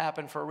sometimes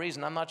happen for a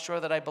reason. I'm not sure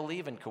that I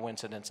believe in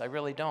coincidence. I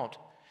really don't.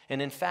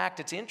 And in fact,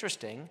 it's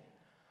interesting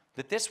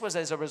that this was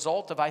as a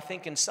result of, I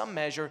think, in some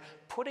measure,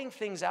 putting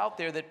things out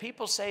there that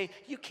people say,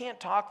 you can't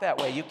talk that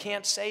way, you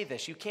can't say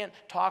this, you can't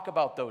talk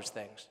about those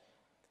things.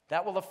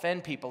 That will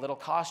offend people. It'll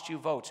cost you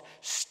votes.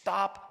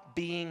 Stop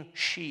being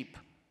sheep.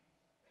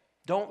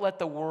 Don't let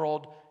the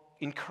world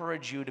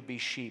encourage you to be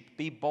sheep.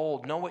 Be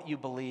bold. Know what you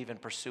believe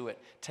and pursue it.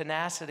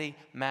 Tenacity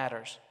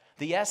matters.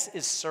 The S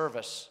is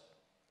service.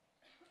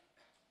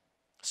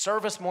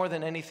 Service more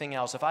than anything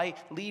else. If I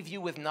leave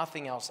you with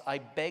nothing else, I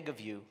beg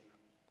of you,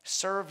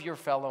 serve your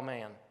fellow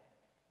man.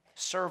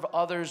 Serve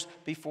others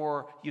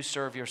before you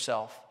serve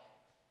yourself.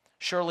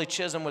 Shirley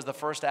Chisholm was the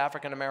first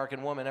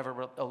African-American woman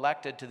ever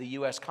elected to the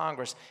U.S.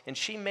 Congress, and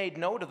she made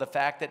note of the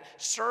fact that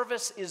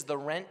service is the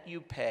rent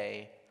you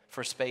pay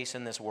for space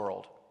in this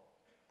world.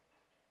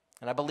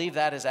 And I believe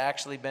that has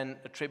actually been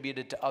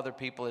attributed to other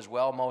people as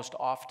well, most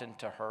often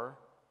to her.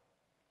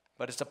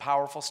 But it's a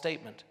powerful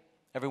statement.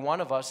 Every one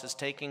of us is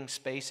taking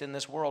space in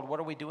this world. What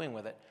are we doing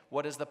with it?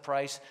 What is the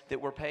price that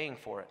we're paying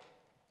for it?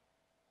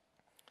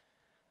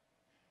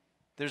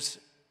 There's,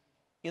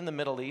 in the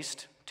Middle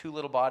East, 2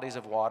 little bodies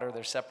of water.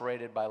 They're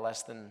separated by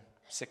less than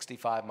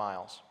 65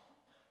 miles.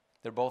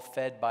 They're both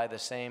fed by the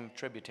same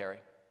tributary.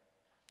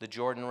 The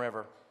Jordan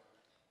River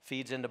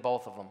feeds into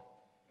both of them.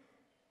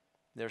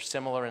 They're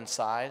similar in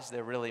size.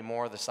 They're really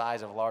more the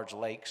size of large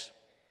lakes,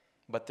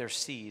 but they're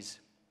seas.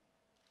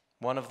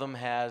 One of them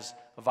has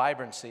a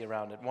vibrancy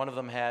around it. One of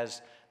them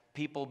has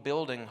people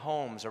building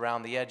homes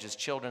around the edges,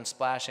 children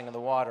splashing in the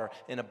water,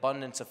 an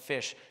abundance of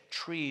fish,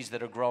 trees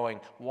that are growing,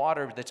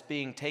 water that's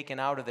being taken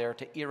out of there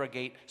to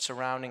irrigate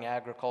surrounding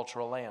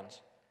agricultural lands.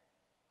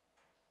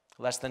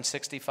 Less than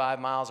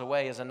 65 miles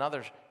away is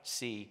another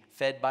sea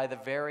fed by the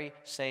very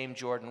same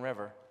Jordan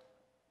River.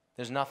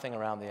 There's nothing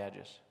around the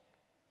edges.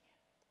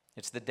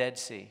 It's the Dead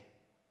Sea.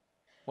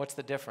 What's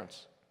the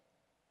difference?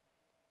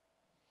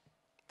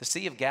 The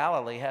Sea of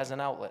Galilee has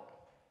an outlet.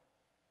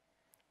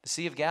 The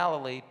Sea of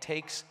Galilee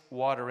takes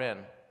water in,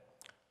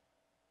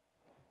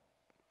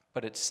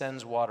 but it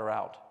sends water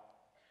out.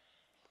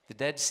 The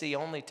Dead Sea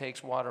only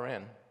takes water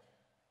in.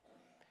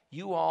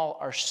 You all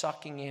are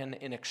sucking in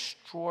an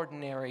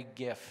extraordinary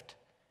gift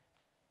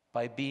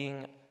by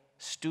being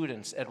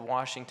students at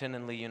Washington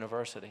and Lee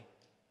University,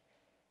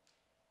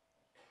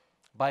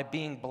 by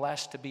being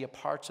blessed to be a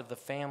part of the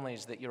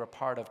families that you're a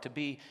part of, to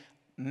be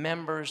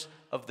members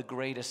of the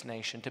greatest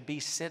nation, to be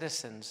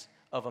citizens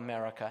of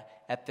America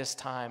at this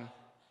time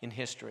in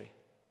history.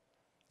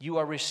 You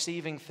are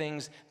receiving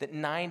things that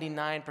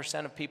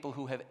 99% of people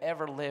who have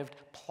ever lived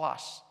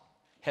plus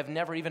have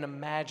never even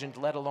imagined,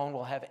 let alone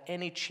will have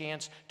any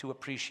chance to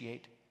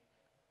appreciate.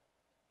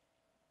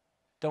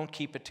 Don't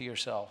keep it to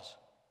yourselves.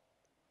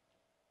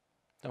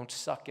 Don't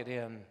suck it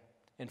in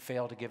and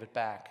fail to give it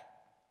back.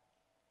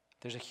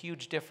 There's a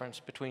huge difference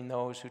between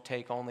those who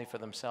take only for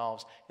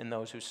themselves and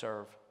those who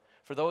serve.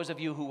 For those of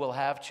you who will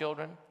have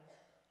children,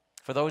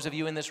 for those of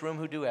you in this room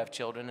who do have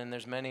children, and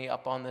there's many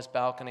up on this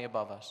balcony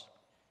above us,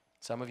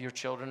 some of your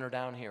children are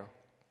down here.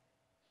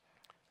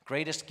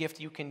 Greatest gift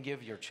you can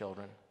give your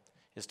children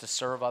is to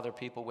serve other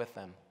people with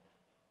them.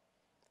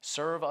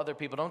 Serve other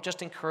people. Don't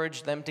just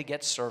encourage them to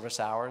get service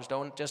hours.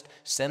 Don't just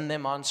send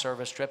them on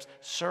service trips.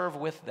 Serve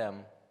with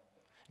them.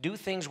 Do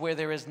things where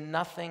there is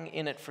nothing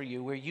in it for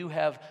you, where you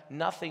have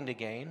nothing to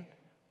gain,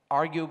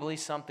 arguably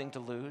something to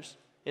lose.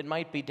 It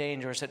might be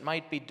dangerous. It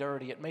might be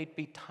dirty. It might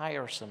be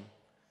tiresome.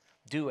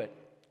 Do it.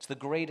 It's the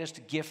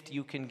greatest gift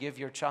you can give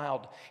your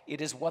child. It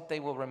is what they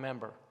will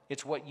remember.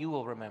 It's what you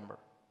will remember.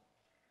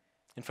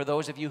 And for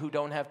those of you who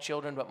don't have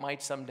children but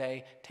might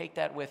someday, take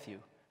that with you.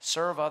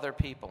 Serve other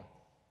people.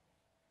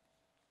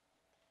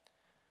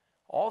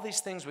 All these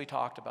things we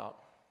talked about,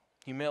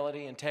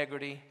 humility,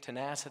 integrity,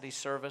 tenacity,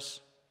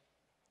 service,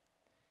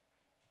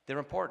 they're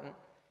important.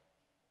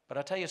 But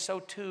I'll tell you, so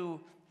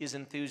too is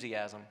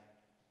enthusiasm.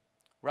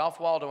 Ralph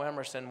Waldo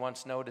Emerson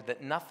once noted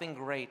that nothing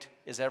great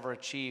is ever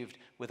achieved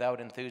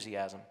without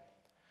enthusiasm.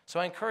 So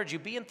I encourage you,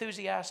 be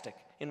enthusiastic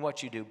in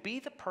what you do. Be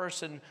the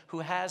person who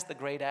has the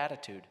great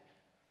attitude.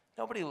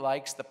 Nobody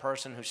likes the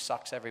person who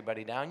sucks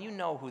everybody down. You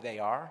know who they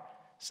are.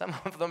 Some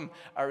of them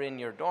are in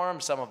your dorm,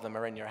 some of them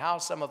are in your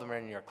house, some of them are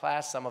in your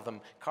class, some of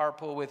them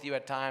carpool with you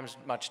at times,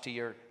 much to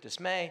your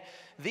dismay.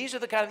 These are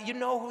the kind of, you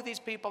know who these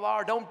people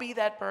are. Don't be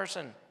that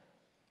person.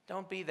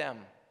 Don't be them.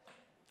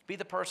 Be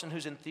the person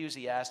who's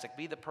enthusiastic.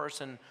 Be the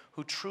person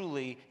who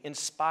truly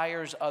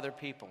inspires other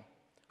people,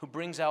 who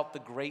brings out the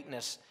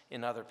greatness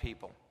in other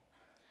people.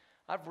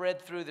 I've read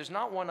through, there's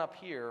not one up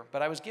here,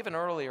 but I was given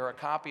earlier a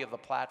copy of the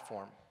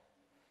platform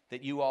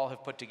that you all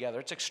have put together.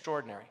 It's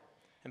extraordinary.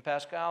 And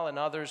Pascal and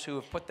others who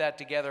have put that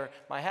together,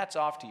 my hat's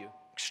off to you.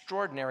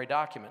 Extraordinary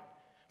document.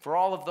 For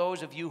all of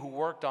those of you who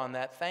worked on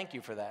that, thank you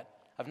for that.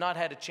 I've not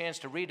had a chance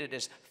to read it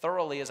as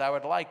thoroughly as I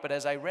would like, but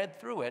as I read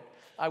through it,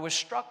 I was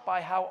struck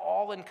by how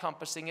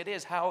all-encompassing it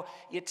is, how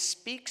it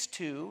speaks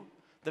to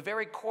the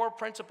very core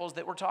principles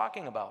that we're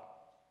talking about.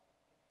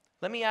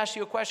 Let me ask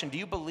you a question. Do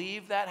you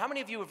believe that? How many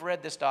of you have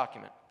read this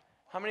document?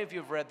 How many of you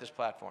have read this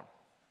platform?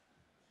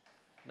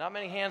 Not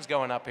many hands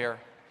going up here.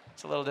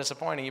 It's a little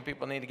disappointing. You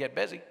people need to get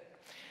busy.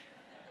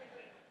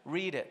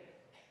 Read it.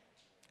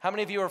 How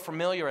many of you are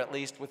familiar, at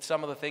least, with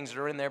some of the things that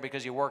are in there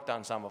because you worked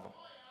on some of them?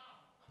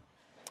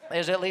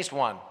 There's at least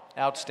one.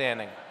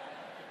 Outstanding.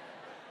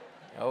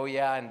 Oh,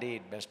 yeah,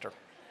 indeed, mister.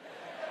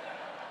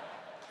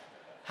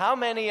 How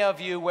many of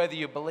you, whether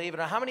you believe it or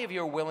not, how many of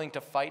you are willing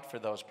to fight for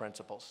those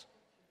principles?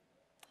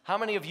 How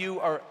many of you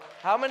are,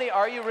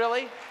 are you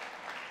really?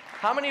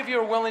 How many of you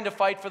are willing to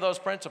fight for those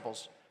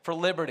principles? For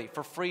liberty,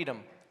 for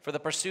freedom, for the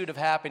pursuit of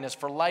happiness,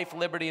 for life,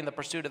 liberty, and the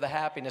pursuit of the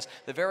happiness,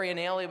 the very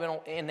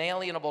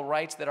inalienable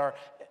rights that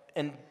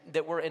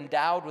were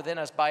endowed within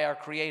us by our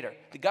Creator.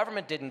 The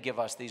government didn't give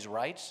us these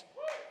rights.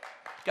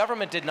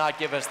 Government did not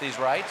give us these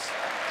rights.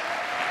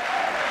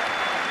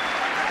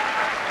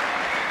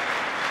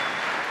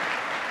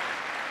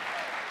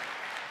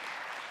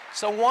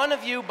 So one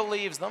of you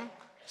believes them.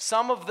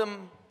 Some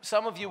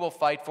of you will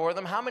fight for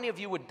them. How many of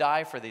you would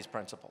die for these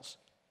principles?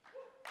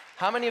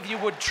 How many of you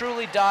would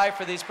truly die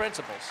for these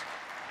principles?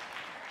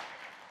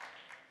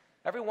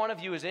 Every one of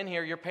you is in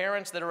here. Your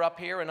parents that are up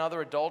here and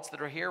other adults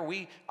that are here,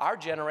 our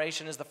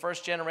generation is the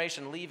first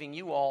generation leaving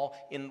you all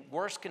in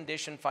worse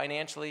condition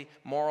financially,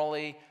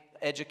 morally,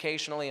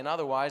 educationally, and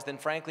otherwise than,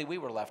 frankly, we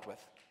were left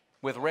with.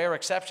 With rare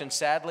exceptions,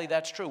 sadly,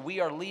 that's true. We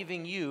are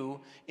leaving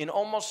you in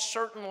almost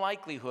certain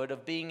likelihood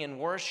of being in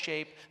worse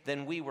shape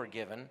than we were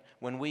given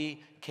when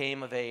we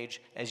came of age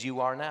as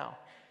you are now.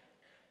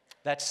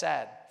 That's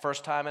sad.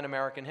 First time in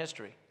American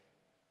history.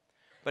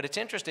 But it's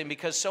interesting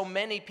because so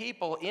many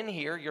people in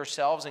here,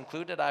 yourselves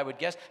included, I would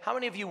guess, how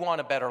many of you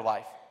want a better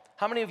life?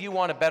 How many of you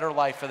want a better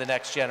life for the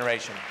next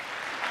generation?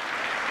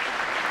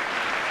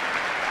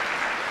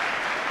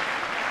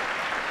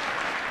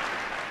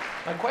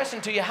 My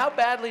question to you, how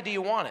badly do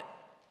you want it?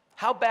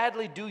 How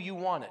badly do you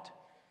want it?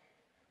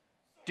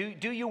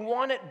 Do you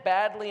want it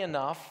badly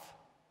enough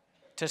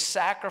to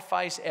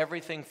sacrifice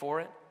everything for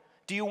it?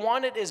 Do you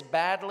want it as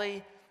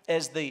badly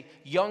as the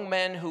young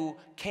men who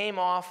came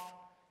off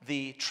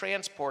the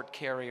transport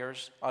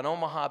carriers on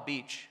Omaha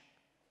Beach?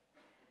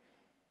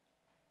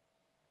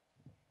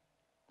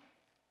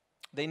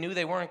 They knew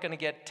they weren't going to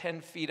get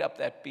 10 feet up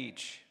that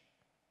beach,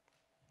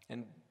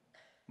 and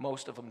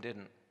most of them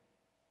didn't.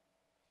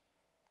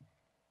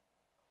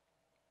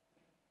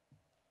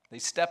 They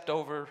stepped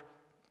over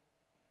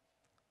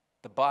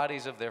the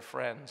bodies of their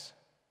friends,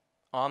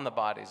 on the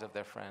bodies of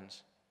their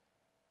friends.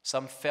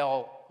 Some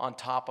fell on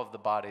top of the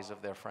bodies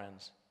of their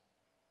friends.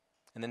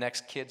 And the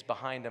next kids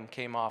behind them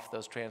came off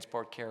those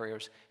transport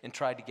carriers and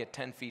tried to get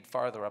 10 feet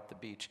farther up the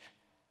beach.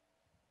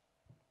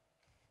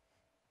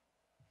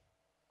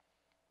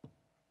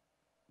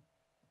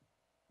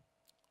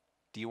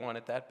 Do you want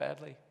it that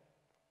badly?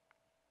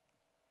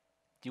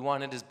 Do you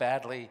want it as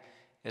badly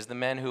as the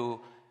men who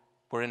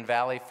were in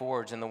Valley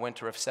Forge in the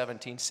winter of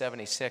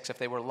 1776? If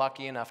they were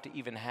lucky enough to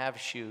even have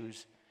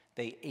shoes,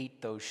 they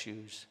ate those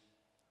shoes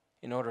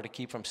in order to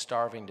keep from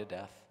starving to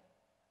death.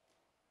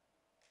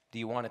 Do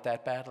you want it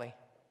that badly?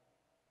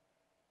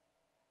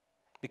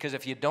 Because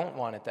if you don't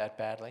want it that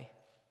badly,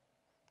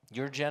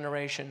 your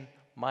generation,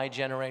 my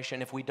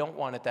generation, if we don't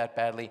want it that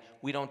badly,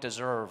 we don't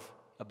deserve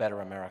a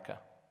better America.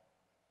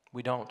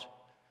 We don't.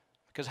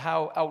 Because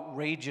how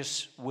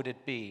outrageous would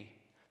it be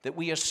that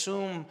we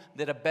assume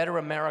that a better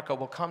America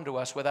will come to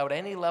us without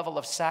any level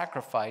of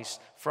sacrifice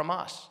from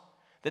us?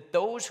 That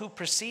those who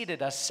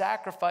preceded us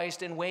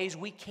sacrificed in ways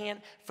we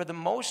can't, for the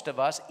most of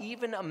us,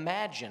 even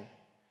imagine.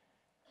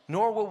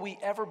 Nor will we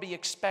ever be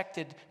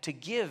expected to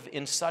give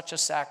in such a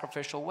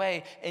sacrificial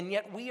way, and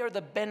yet we are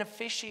the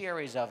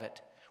beneficiaries of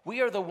it.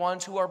 We are the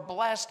ones who are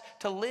blessed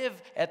to live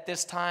at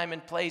this time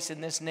and place in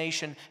this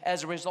nation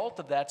as a result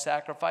of that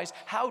sacrifice.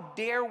 How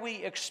dare we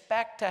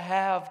expect to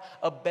have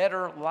a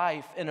better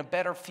life and a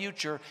better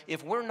future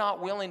if we're not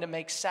willing to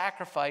make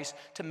sacrifice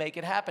to make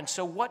it happen?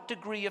 So what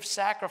degree of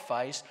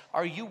sacrifice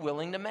are you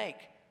willing to make?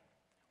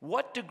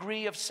 What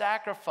degree of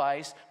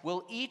sacrifice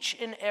will each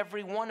and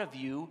every one of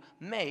you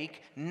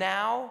make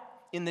now,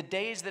 in the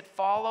days that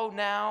follow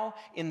now,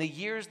 in the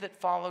years that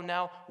follow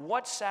now?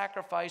 What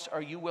sacrifice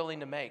are you willing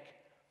to make?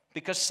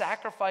 Because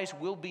sacrifice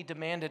will be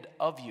demanded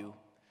of you,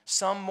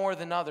 some more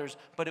than others,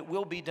 but it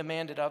will be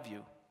demanded of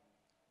you.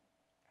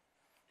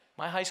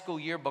 My high school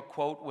yearbook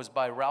quote was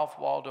by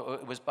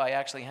it was by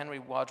actually Henry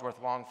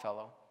Wadsworth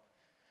Longfellow.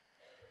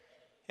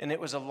 And it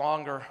was a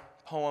longer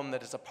poem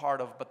that is a part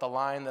of, but the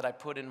line that I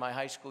put in my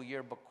high school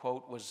yearbook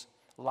quote was,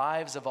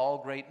 "Lives of all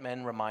great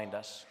men remind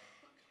us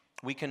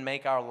we can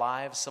make our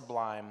lives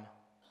sublime,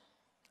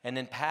 and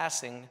in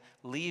passing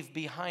leave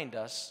behind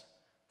us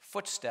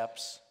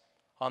footsteps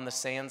on the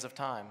sands of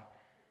time."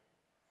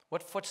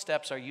 What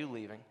footsteps are you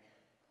leaving?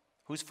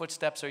 Whose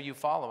footsteps are you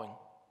following?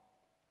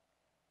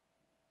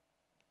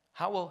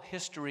 How will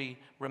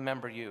history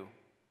remember you?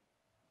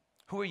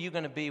 Who are you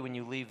going to be when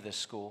you leave this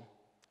school?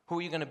 Who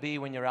are you going to be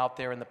when you're out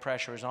there and the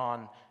pressure is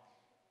on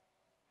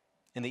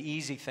and the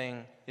easy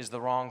thing is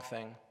the wrong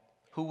thing?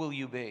 Who will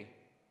you be?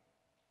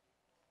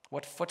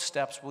 What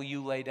footsteps will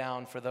you lay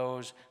down for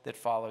those that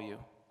follow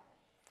you?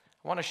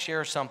 I want to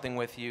share something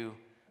with you.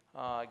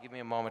 Give me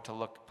a moment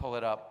to pull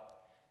it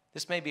up.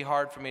 This may be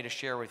hard for me to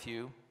share with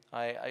you.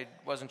 I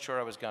wasn't sure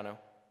I was going to.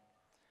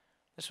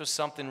 This was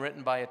something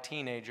written by a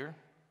teenager,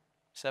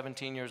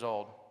 17 years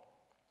old.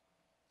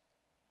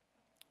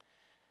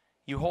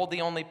 "You hold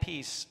the only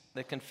peace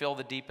that can fill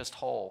the deepest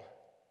hole.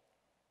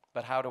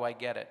 But how do I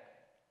get it?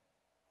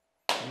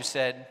 You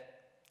said,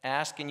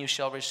 'Ask and you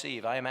shall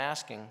receive.' I am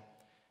asking,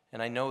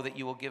 and I know that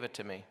you will give it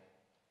to me.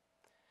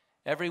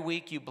 Every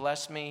week you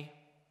bless me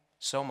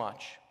so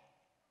much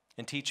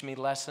and teach me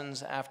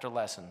lessons after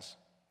lessons.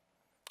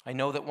 I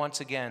know that once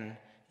again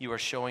you are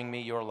showing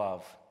me your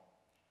love.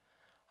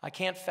 I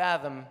can't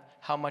fathom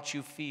how much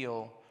you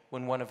feel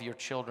when one of your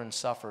children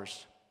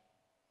suffers,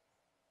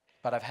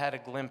 but I've had a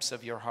glimpse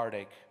of your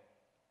heartache.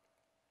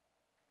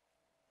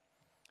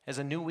 As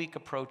a new week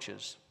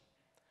approaches,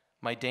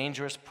 my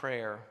dangerous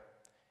prayer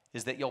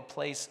is that you'll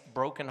place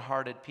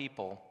broken-hearted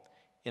people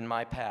in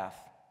my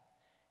path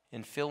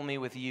and fill me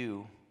with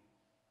you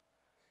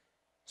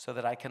so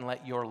that I can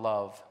let your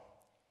love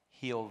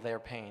heal their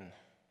pain."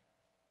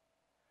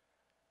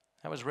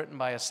 That was written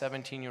by a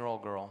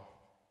 17-year-old girl.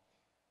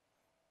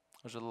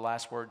 Those are the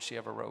last words she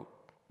ever wrote.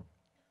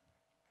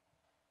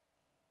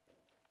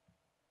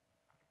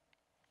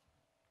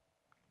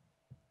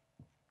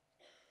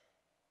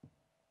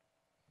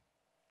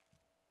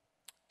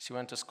 She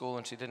went to school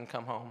and she didn't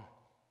come home.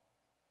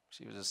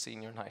 She was a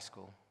senior in high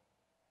school.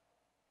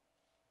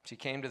 She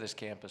came to this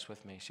campus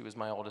with me. She was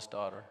my oldest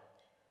daughter.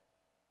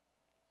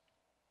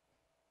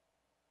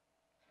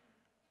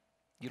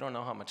 You don't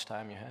know how much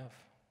time you have.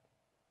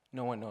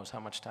 No one knows how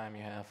much time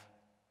you have.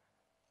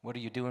 What are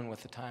you doing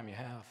with the time you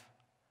have?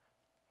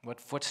 What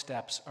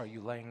footsteps are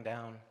you laying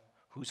down?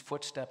 Whose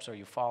footsteps are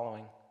you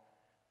following?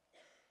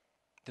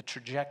 The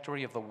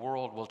trajectory of the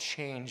world will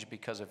change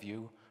because of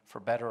you, for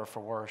better or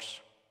for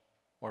worse,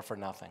 or for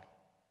nothing.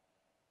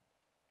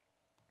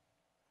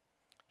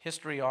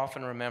 History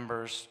often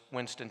remembers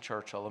Winston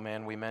Churchill, the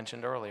man we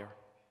mentioned earlier,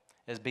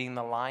 as being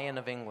the Lion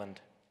of England.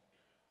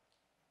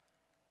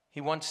 He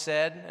once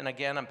said, and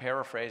again I'm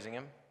paraphrasing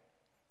him,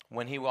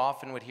 when he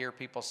often would hear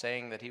people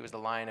saying that he was the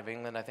Lion of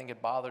England, I think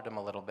it bothered him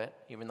a little bit,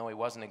 even though he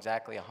wasn't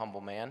exactly a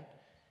humble man.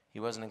 He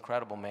was an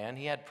incredible man.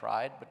 He had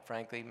pride, but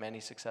frankly, many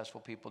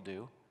successful people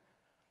do.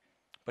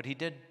 But he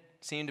did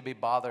seem to be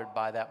bothered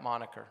by that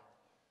moniker.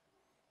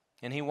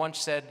 And he once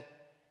said,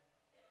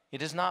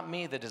 "It is not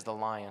me that is the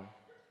lion.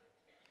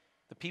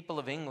 The people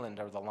of England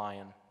are the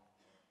lion."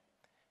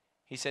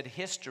 He said,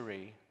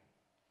 "History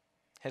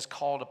has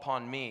called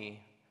upon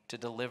me to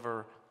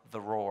deliver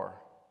the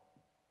roar."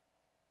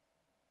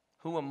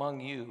 Who among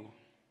you,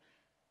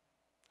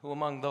 who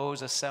among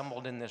those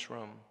assembled in this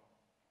room,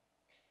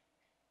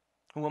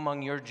 who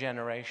among your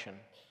generation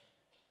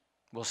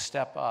will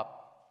step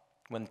up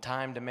when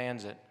time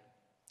demands it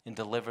and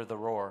deliver the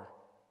roar?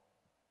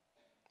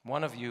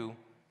 One of you,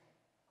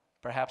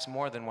 perhaps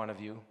more than one of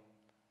you,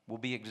 will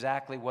be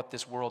exactly what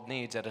this world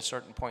needs at a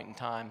certain point in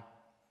time.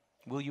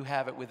 Will you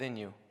have it within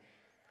you?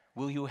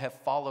 Will you have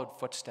followed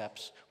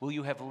footsteps? Will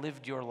you have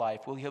lived your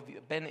life? Will you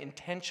have been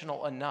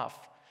intentional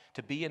enough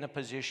to be in a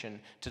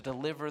position to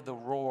deliver the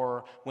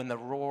roar when the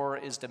roar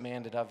is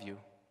demanded of you?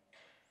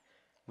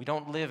 We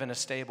don't live in a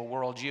stable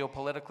world,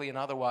 geopolitically and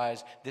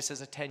otherwise. This is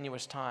a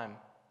tenuous time.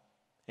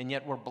 And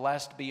yet we're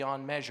blessed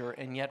beyond measure,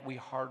 and yet we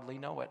hardly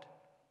know it.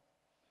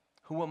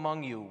 Who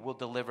among you will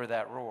deliver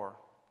that roar?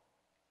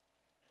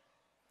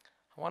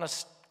 I want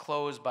to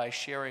close by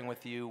sharing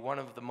with you one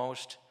of the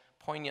most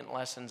poignant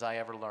lessons I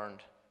ever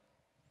learned.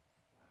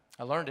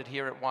 I learned it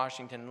here at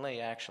Washington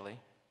Lee, actually.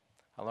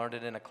 I learned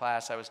it in a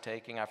class I was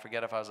taking. I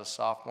forget if I was a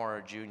sophomore or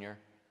a junior.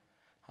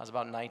 I was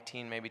about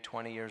 19, maybe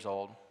 20 years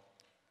old.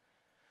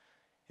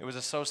 It was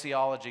a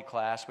sociology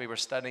class. We were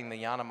studying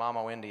the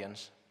Yanomamo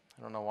Indians.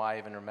 I don't know why I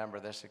even remember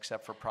this,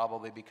 except for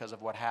probably because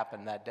of what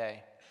happened that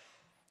day.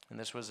 And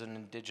this was an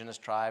indigenous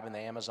tribe in the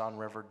Amazon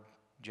River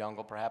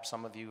jungle. Perhaps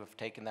some of you have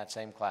taken that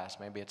same class.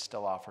 Maybe it's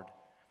still offered.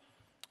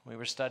 We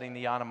were studying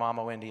the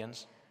Yanomamo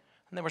Indians,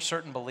 and there were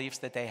certain beliefs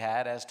that they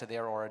had as to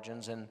their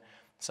origins. And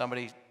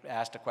somebody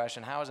asked a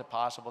question, how is it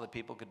possible that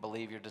people could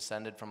believe you're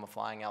descended from a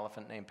flying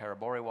elephant named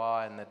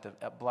Paraboriwa, and that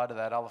the blood of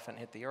that elephant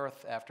hit the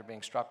earth after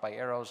being struck by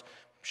arrows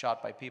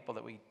shot by people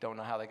that we don't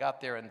know how they got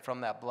there, and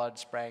from that blood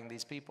sprang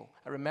these people?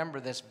 I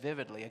remember this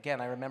vividly. Again,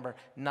 I remember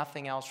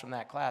nothing else from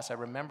that class. I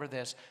remember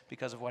this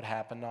because of what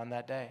happened on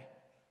that day.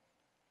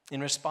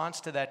 In response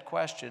to that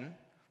question,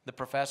 the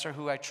professor,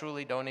 who I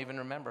truly don't even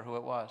remember who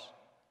it was,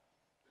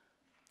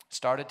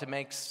 started to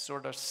make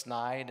sort of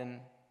snide and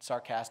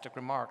sarcastic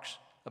remarks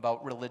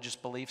about religious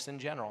beliefs in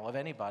general, of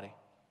anybody,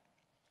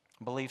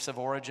 beliefs of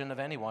origin of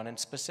anyone, and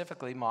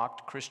specifically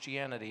mocked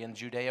Christianity and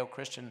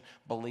Judeo-Christian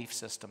belief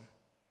system.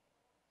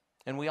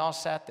 And we all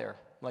sat there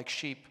like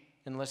sheep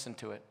and listened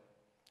to it,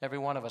 every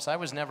one of us. I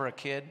was never a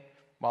kid.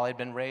 While I'd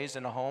been raised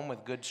in a home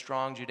with good,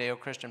 strong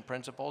Judeo-Christian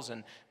principles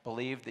and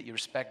believed that you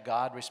respect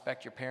God,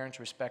 respect your parents,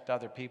 respect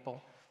other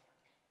people,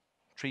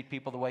 treat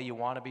people the way you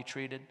want to be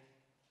treated.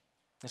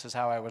 This is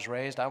how I was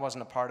raised. I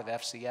wasn't a part of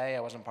FCA. I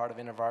wasn't part of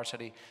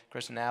InterVarsity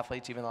Christian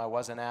Athletes, even though I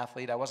was an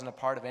athlete. I wasn't a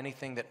part of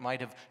anything that might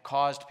have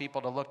caused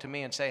people to look to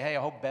me and say, hey, I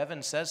hope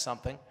Bevin says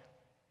something.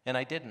 And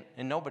I didn't,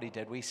 and nobody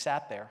did. We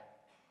sat there.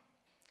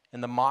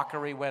 And the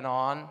mockery went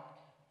on,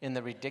 and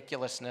the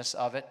ridiculousness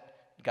of it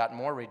got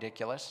more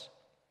ridiculous.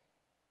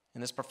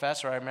 And this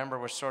professor, I remember,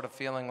 was sort of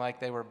feeling like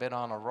they were a bit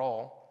on a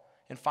roll.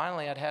 And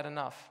finally, I'd had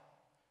enough.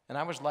 And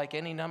I was like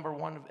any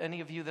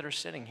of you that are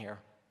sitting here.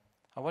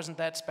 I wasn't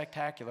that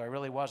spectacular. I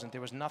really wasn't.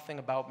 There was nothing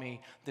about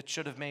me that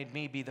should have made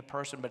me be the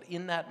person. But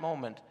in that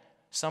moment,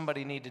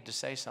 somebody needed to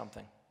say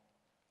something.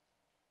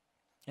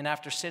 And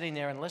after sitting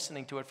there and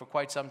listening to it for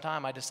quite some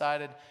time, I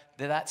decided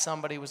that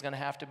somebody was going to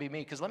have to be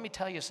me. Because let me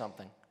tell you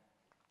something.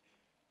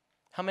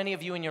 How many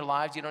of you in your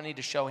lives, you don't need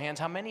to show hands,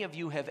 how many of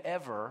you have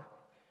ever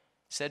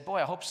said, boy,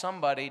 I hope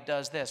somebody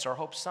does this, or I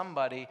hope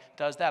somebody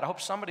does that. I hope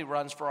somebody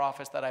runs for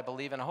office that I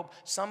believe in. I hope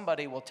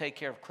somebody will take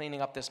care of cleaning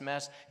up this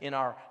mess in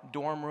our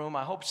dorm room.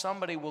 I hope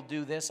somebody will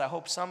do this. I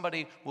hope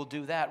somebody will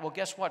do that. Well,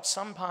 guess what?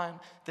 Sometimes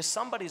the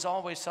somebody's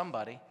always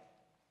somebody.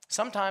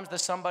 Sometimes the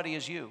somebody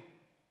is you.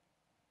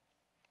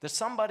 The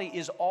somebody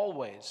is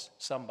always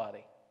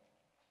somebody.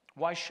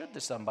 Why should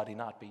the somebody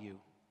not be you?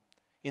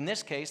 In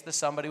this case, the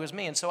somebody was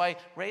me. And so I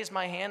raised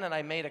my hand and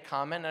I made a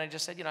comment, and I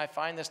just said, I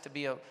find this to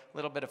be a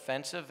little bit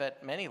offensive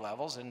at many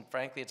levels, and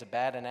frankly, it's a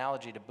bad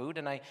analogy to boot.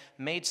 And I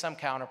made some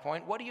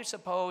counterpoint. What do you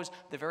suppose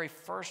the very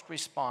first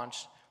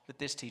response that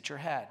this teacher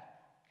had?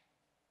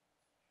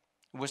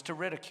 It was to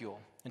ridicule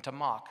and to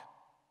mock,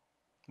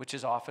 which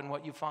is often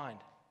what you find.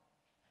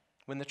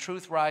 When the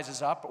truth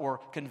rises up, or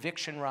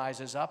conviction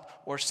rises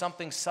up, or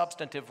something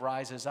substantive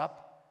rises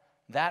up,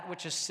 that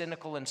which is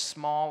cynical and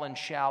small and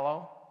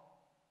shallow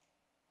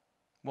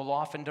will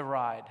often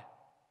deride.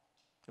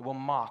 It will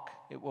mock.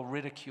 It will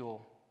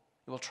ridicule.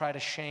 It will try to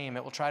shame.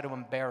 It will try to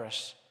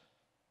embarrass.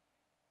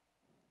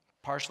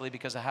 Partially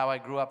because of how I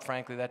grew up,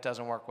 frankly, that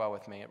doesn't work well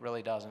with me. It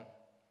really doesn't.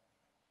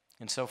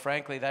 And so,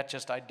 frankly,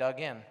 I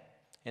dug in.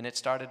 And it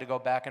started to go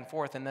back and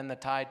forth, and then the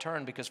tide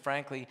turned because,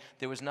 frankly,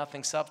 there was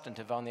nothing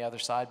substantive on the other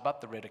side but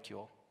the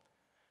ridicule.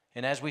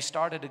 And as we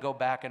started to go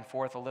back and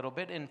forth a little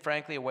bit, in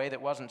frankly a way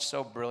that wasn't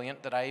so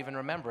brilliant that I even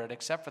remember it,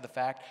 except for the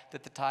fact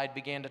that the tide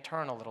began to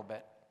turn a little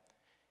bit.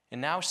 And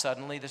now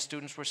suddenly the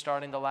students were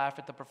starting to laugh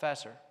at the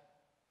professor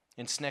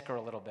and snicker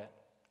a little bit.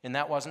 And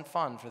that wasn't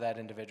fun for that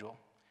individual.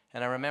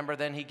 And I remember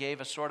then he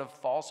gave a sort of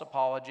false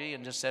apology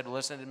and just said,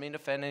 listen, I didn't mean to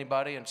offend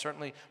anybody, and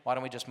certainly, why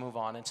don't we just move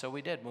on? And so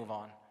we did move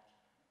on.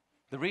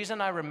 The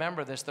reason I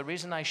remember this, the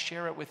reason I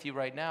share it with you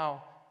right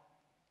now,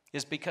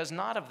 is because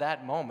not of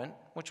that moment,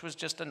 which was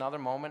just another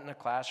moment in a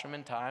classroom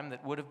in time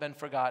that would have been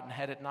forgotten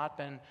had it not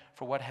been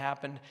for what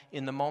happened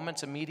in the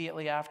moments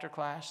immediately after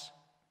class,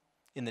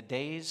 in the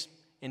days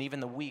and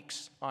even the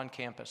weeks on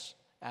campus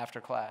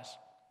after class.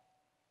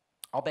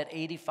 I'll bet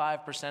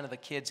 85% of the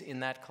kids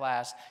in that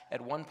class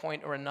at one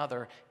point or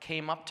another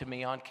came up to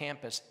me on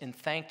campus and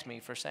thanked me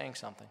for saying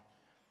something,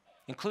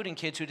 including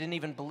kids who didn't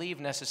even believe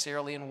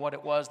necessarily in what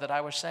it was that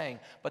I was saying,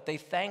 but they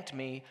thanked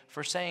me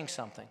for saying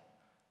something.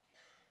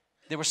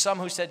 There were some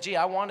who said, gee,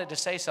 I wanted to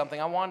say something.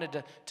 I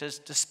wanted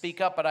to speak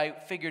up, but I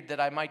figured that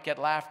I might get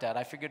laughed at.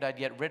 I figured I'd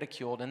get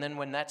ridiculed. And then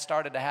when that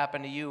started to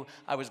happen to you,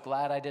 I was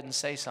glad I didn't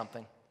say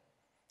something.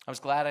 I was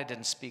glad I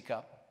didn't speak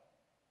up.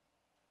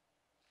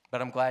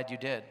 But I'm glad you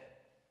did.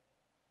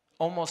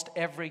 Almost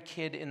every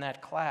kid in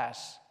that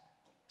class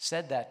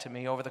said that to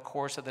me over the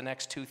course of the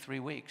next 2-3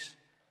 weeks.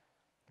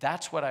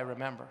 That's what I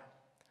remember.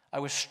 I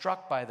was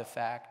struck by the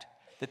fact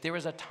that there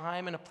was a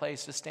time and a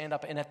place to stand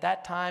up. And at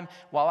that time,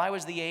 while I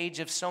was the age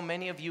of so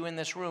many of you in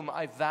this room,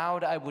 I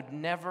vowed I would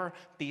never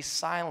be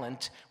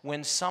silent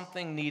when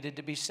something needed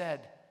to be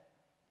said.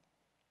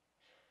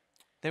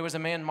 There was a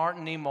man,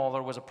 Martin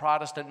Niemöller, was a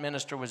Protestant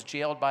minister, was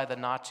jailed by the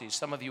Nazis.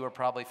 Some of you are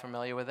probably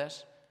familiar with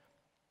this.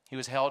 He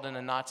was held in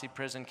a Nazi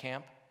prison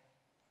camp.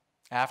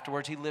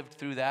 Afterwards, he lived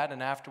through that,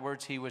 and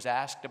afterwards he was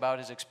asked about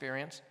his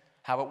experience,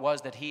 how it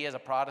was that he as a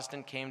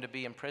Protestant came to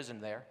be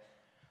imprisoned there.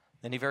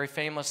 Then he very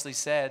famously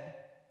said,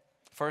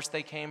 first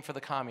they came for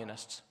the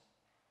communists,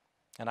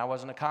 and I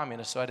wasn't a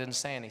communist, so I didn't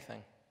say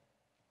anything.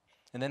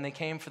 And then they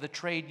came for the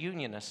trade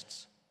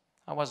unionists.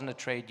 I wasn't a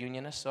trade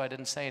unionist, so I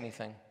didn't say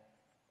anything.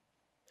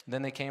 And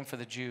then they came for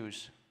the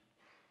Jews,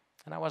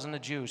 and I wasn't a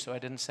Jew, so I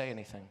didn't say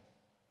anything.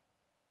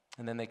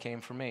 And then they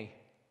came for me.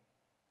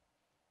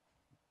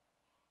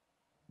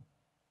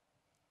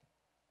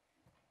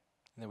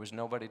 And there was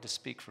nobody to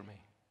speak for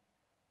me.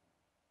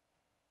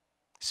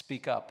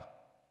 Speak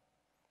up.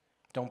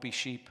 Don't be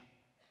sheep.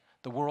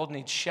 The world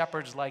needs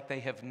shepherds like they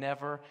have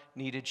never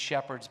needed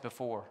shepherds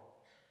before.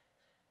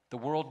 The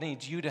world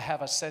needs you to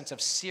have a sense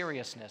of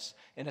seriousness,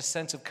 and a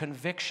sense of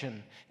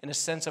conviction, and a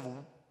sense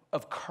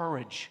of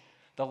courage,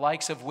 the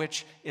likes of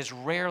which is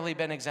rarely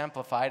been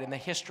exemplified in the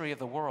history of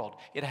the world.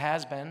 It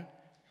has been.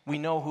 We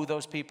know who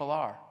those people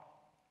are.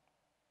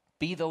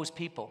 Be those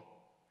people.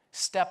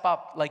 Step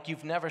up like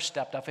you've never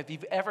stepped up. If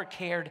you've ever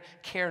cared,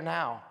 care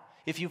now.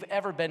 If you've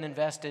ever been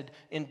invested,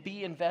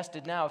 be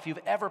invested now. If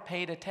you've ever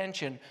paid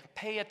attention,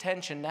 pay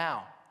attention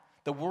now.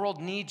 The world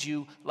needs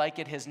you like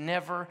it has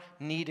never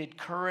needed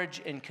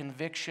courage and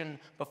conviction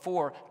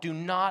before. Do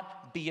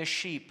not be a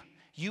sheep.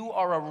 You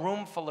are a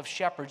room full of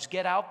shepherds.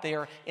 Get out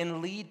there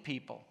and lead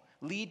people.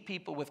 Lead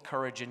people with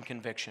courage and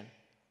conviction.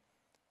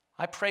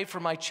 I pray for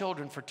my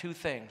children for two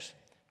things,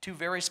 two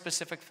very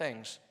specific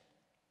things.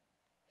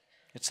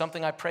 It's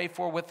something I pray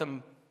for with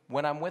them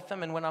when I'm with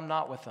them and when I'm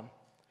not with them.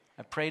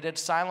 I've prayed it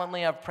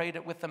silently, I've prayed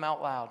it with them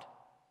out loud.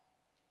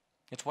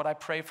 It's what I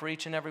pray for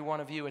each and every one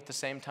of you at the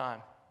same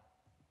time.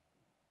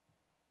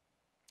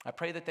 I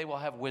pray that they will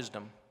have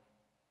wisdom,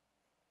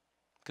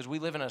 because we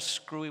live in a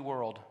screwy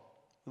world.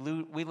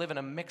 We live in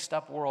a mixed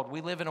up world.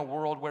 We live in a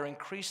world where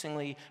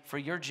increasingly for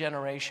your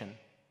generation,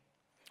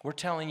 we're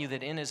telling you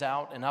that in is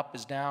out and up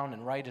is down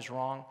and right is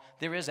wrong.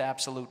 There is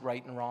absolute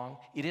right and wrong.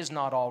 It is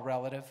not all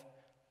relative.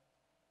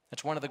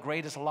 It's one of the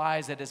greatest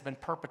lies that has been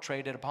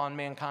perpetrated upon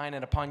mankind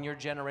and upon your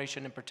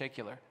generation in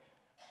particular.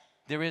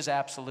 There is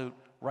absolute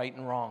right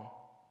and wrong.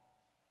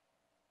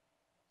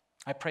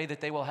 I pray that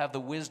they will have the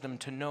wisdom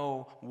to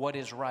know what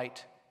is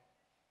right,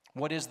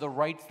 what is the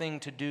right thing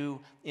to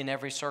do in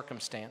every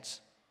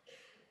circumstance.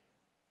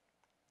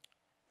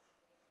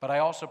 But I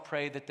also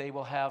pray that they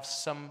will have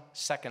some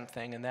second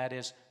thing, and that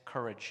is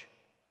courage.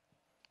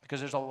 Because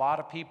there's a lot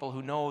of people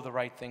who know the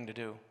right thing to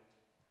do.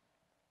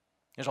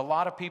 There's a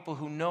lot of people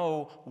who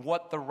know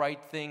what the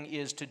right thing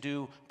is to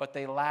do, but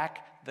they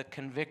lack the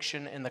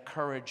conviction and the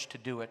courage to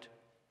do it.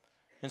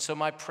 And so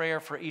my prayer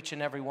for each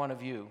and every one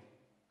of you,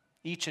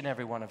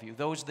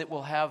 those that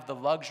will have the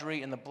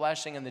luxury and the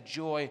blessing and the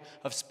joy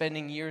of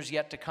spending years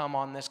yet to come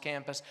on this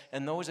campus,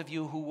 and those of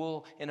you who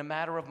will, in a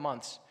matter of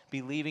months,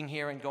 be leaving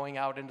here and going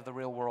out into the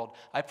real world,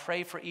 I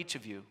pray for each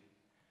of you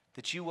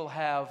that you will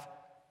have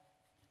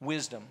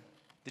wisdom,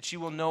 that you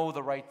will know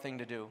the right thing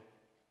to do,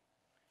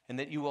 and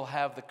that you will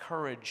have the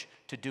courage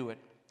to do it,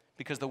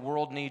 because the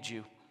world needs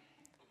you.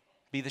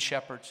 Be the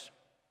shepherds.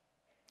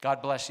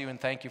 God bless you, and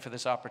thank you for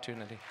this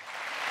opportunity.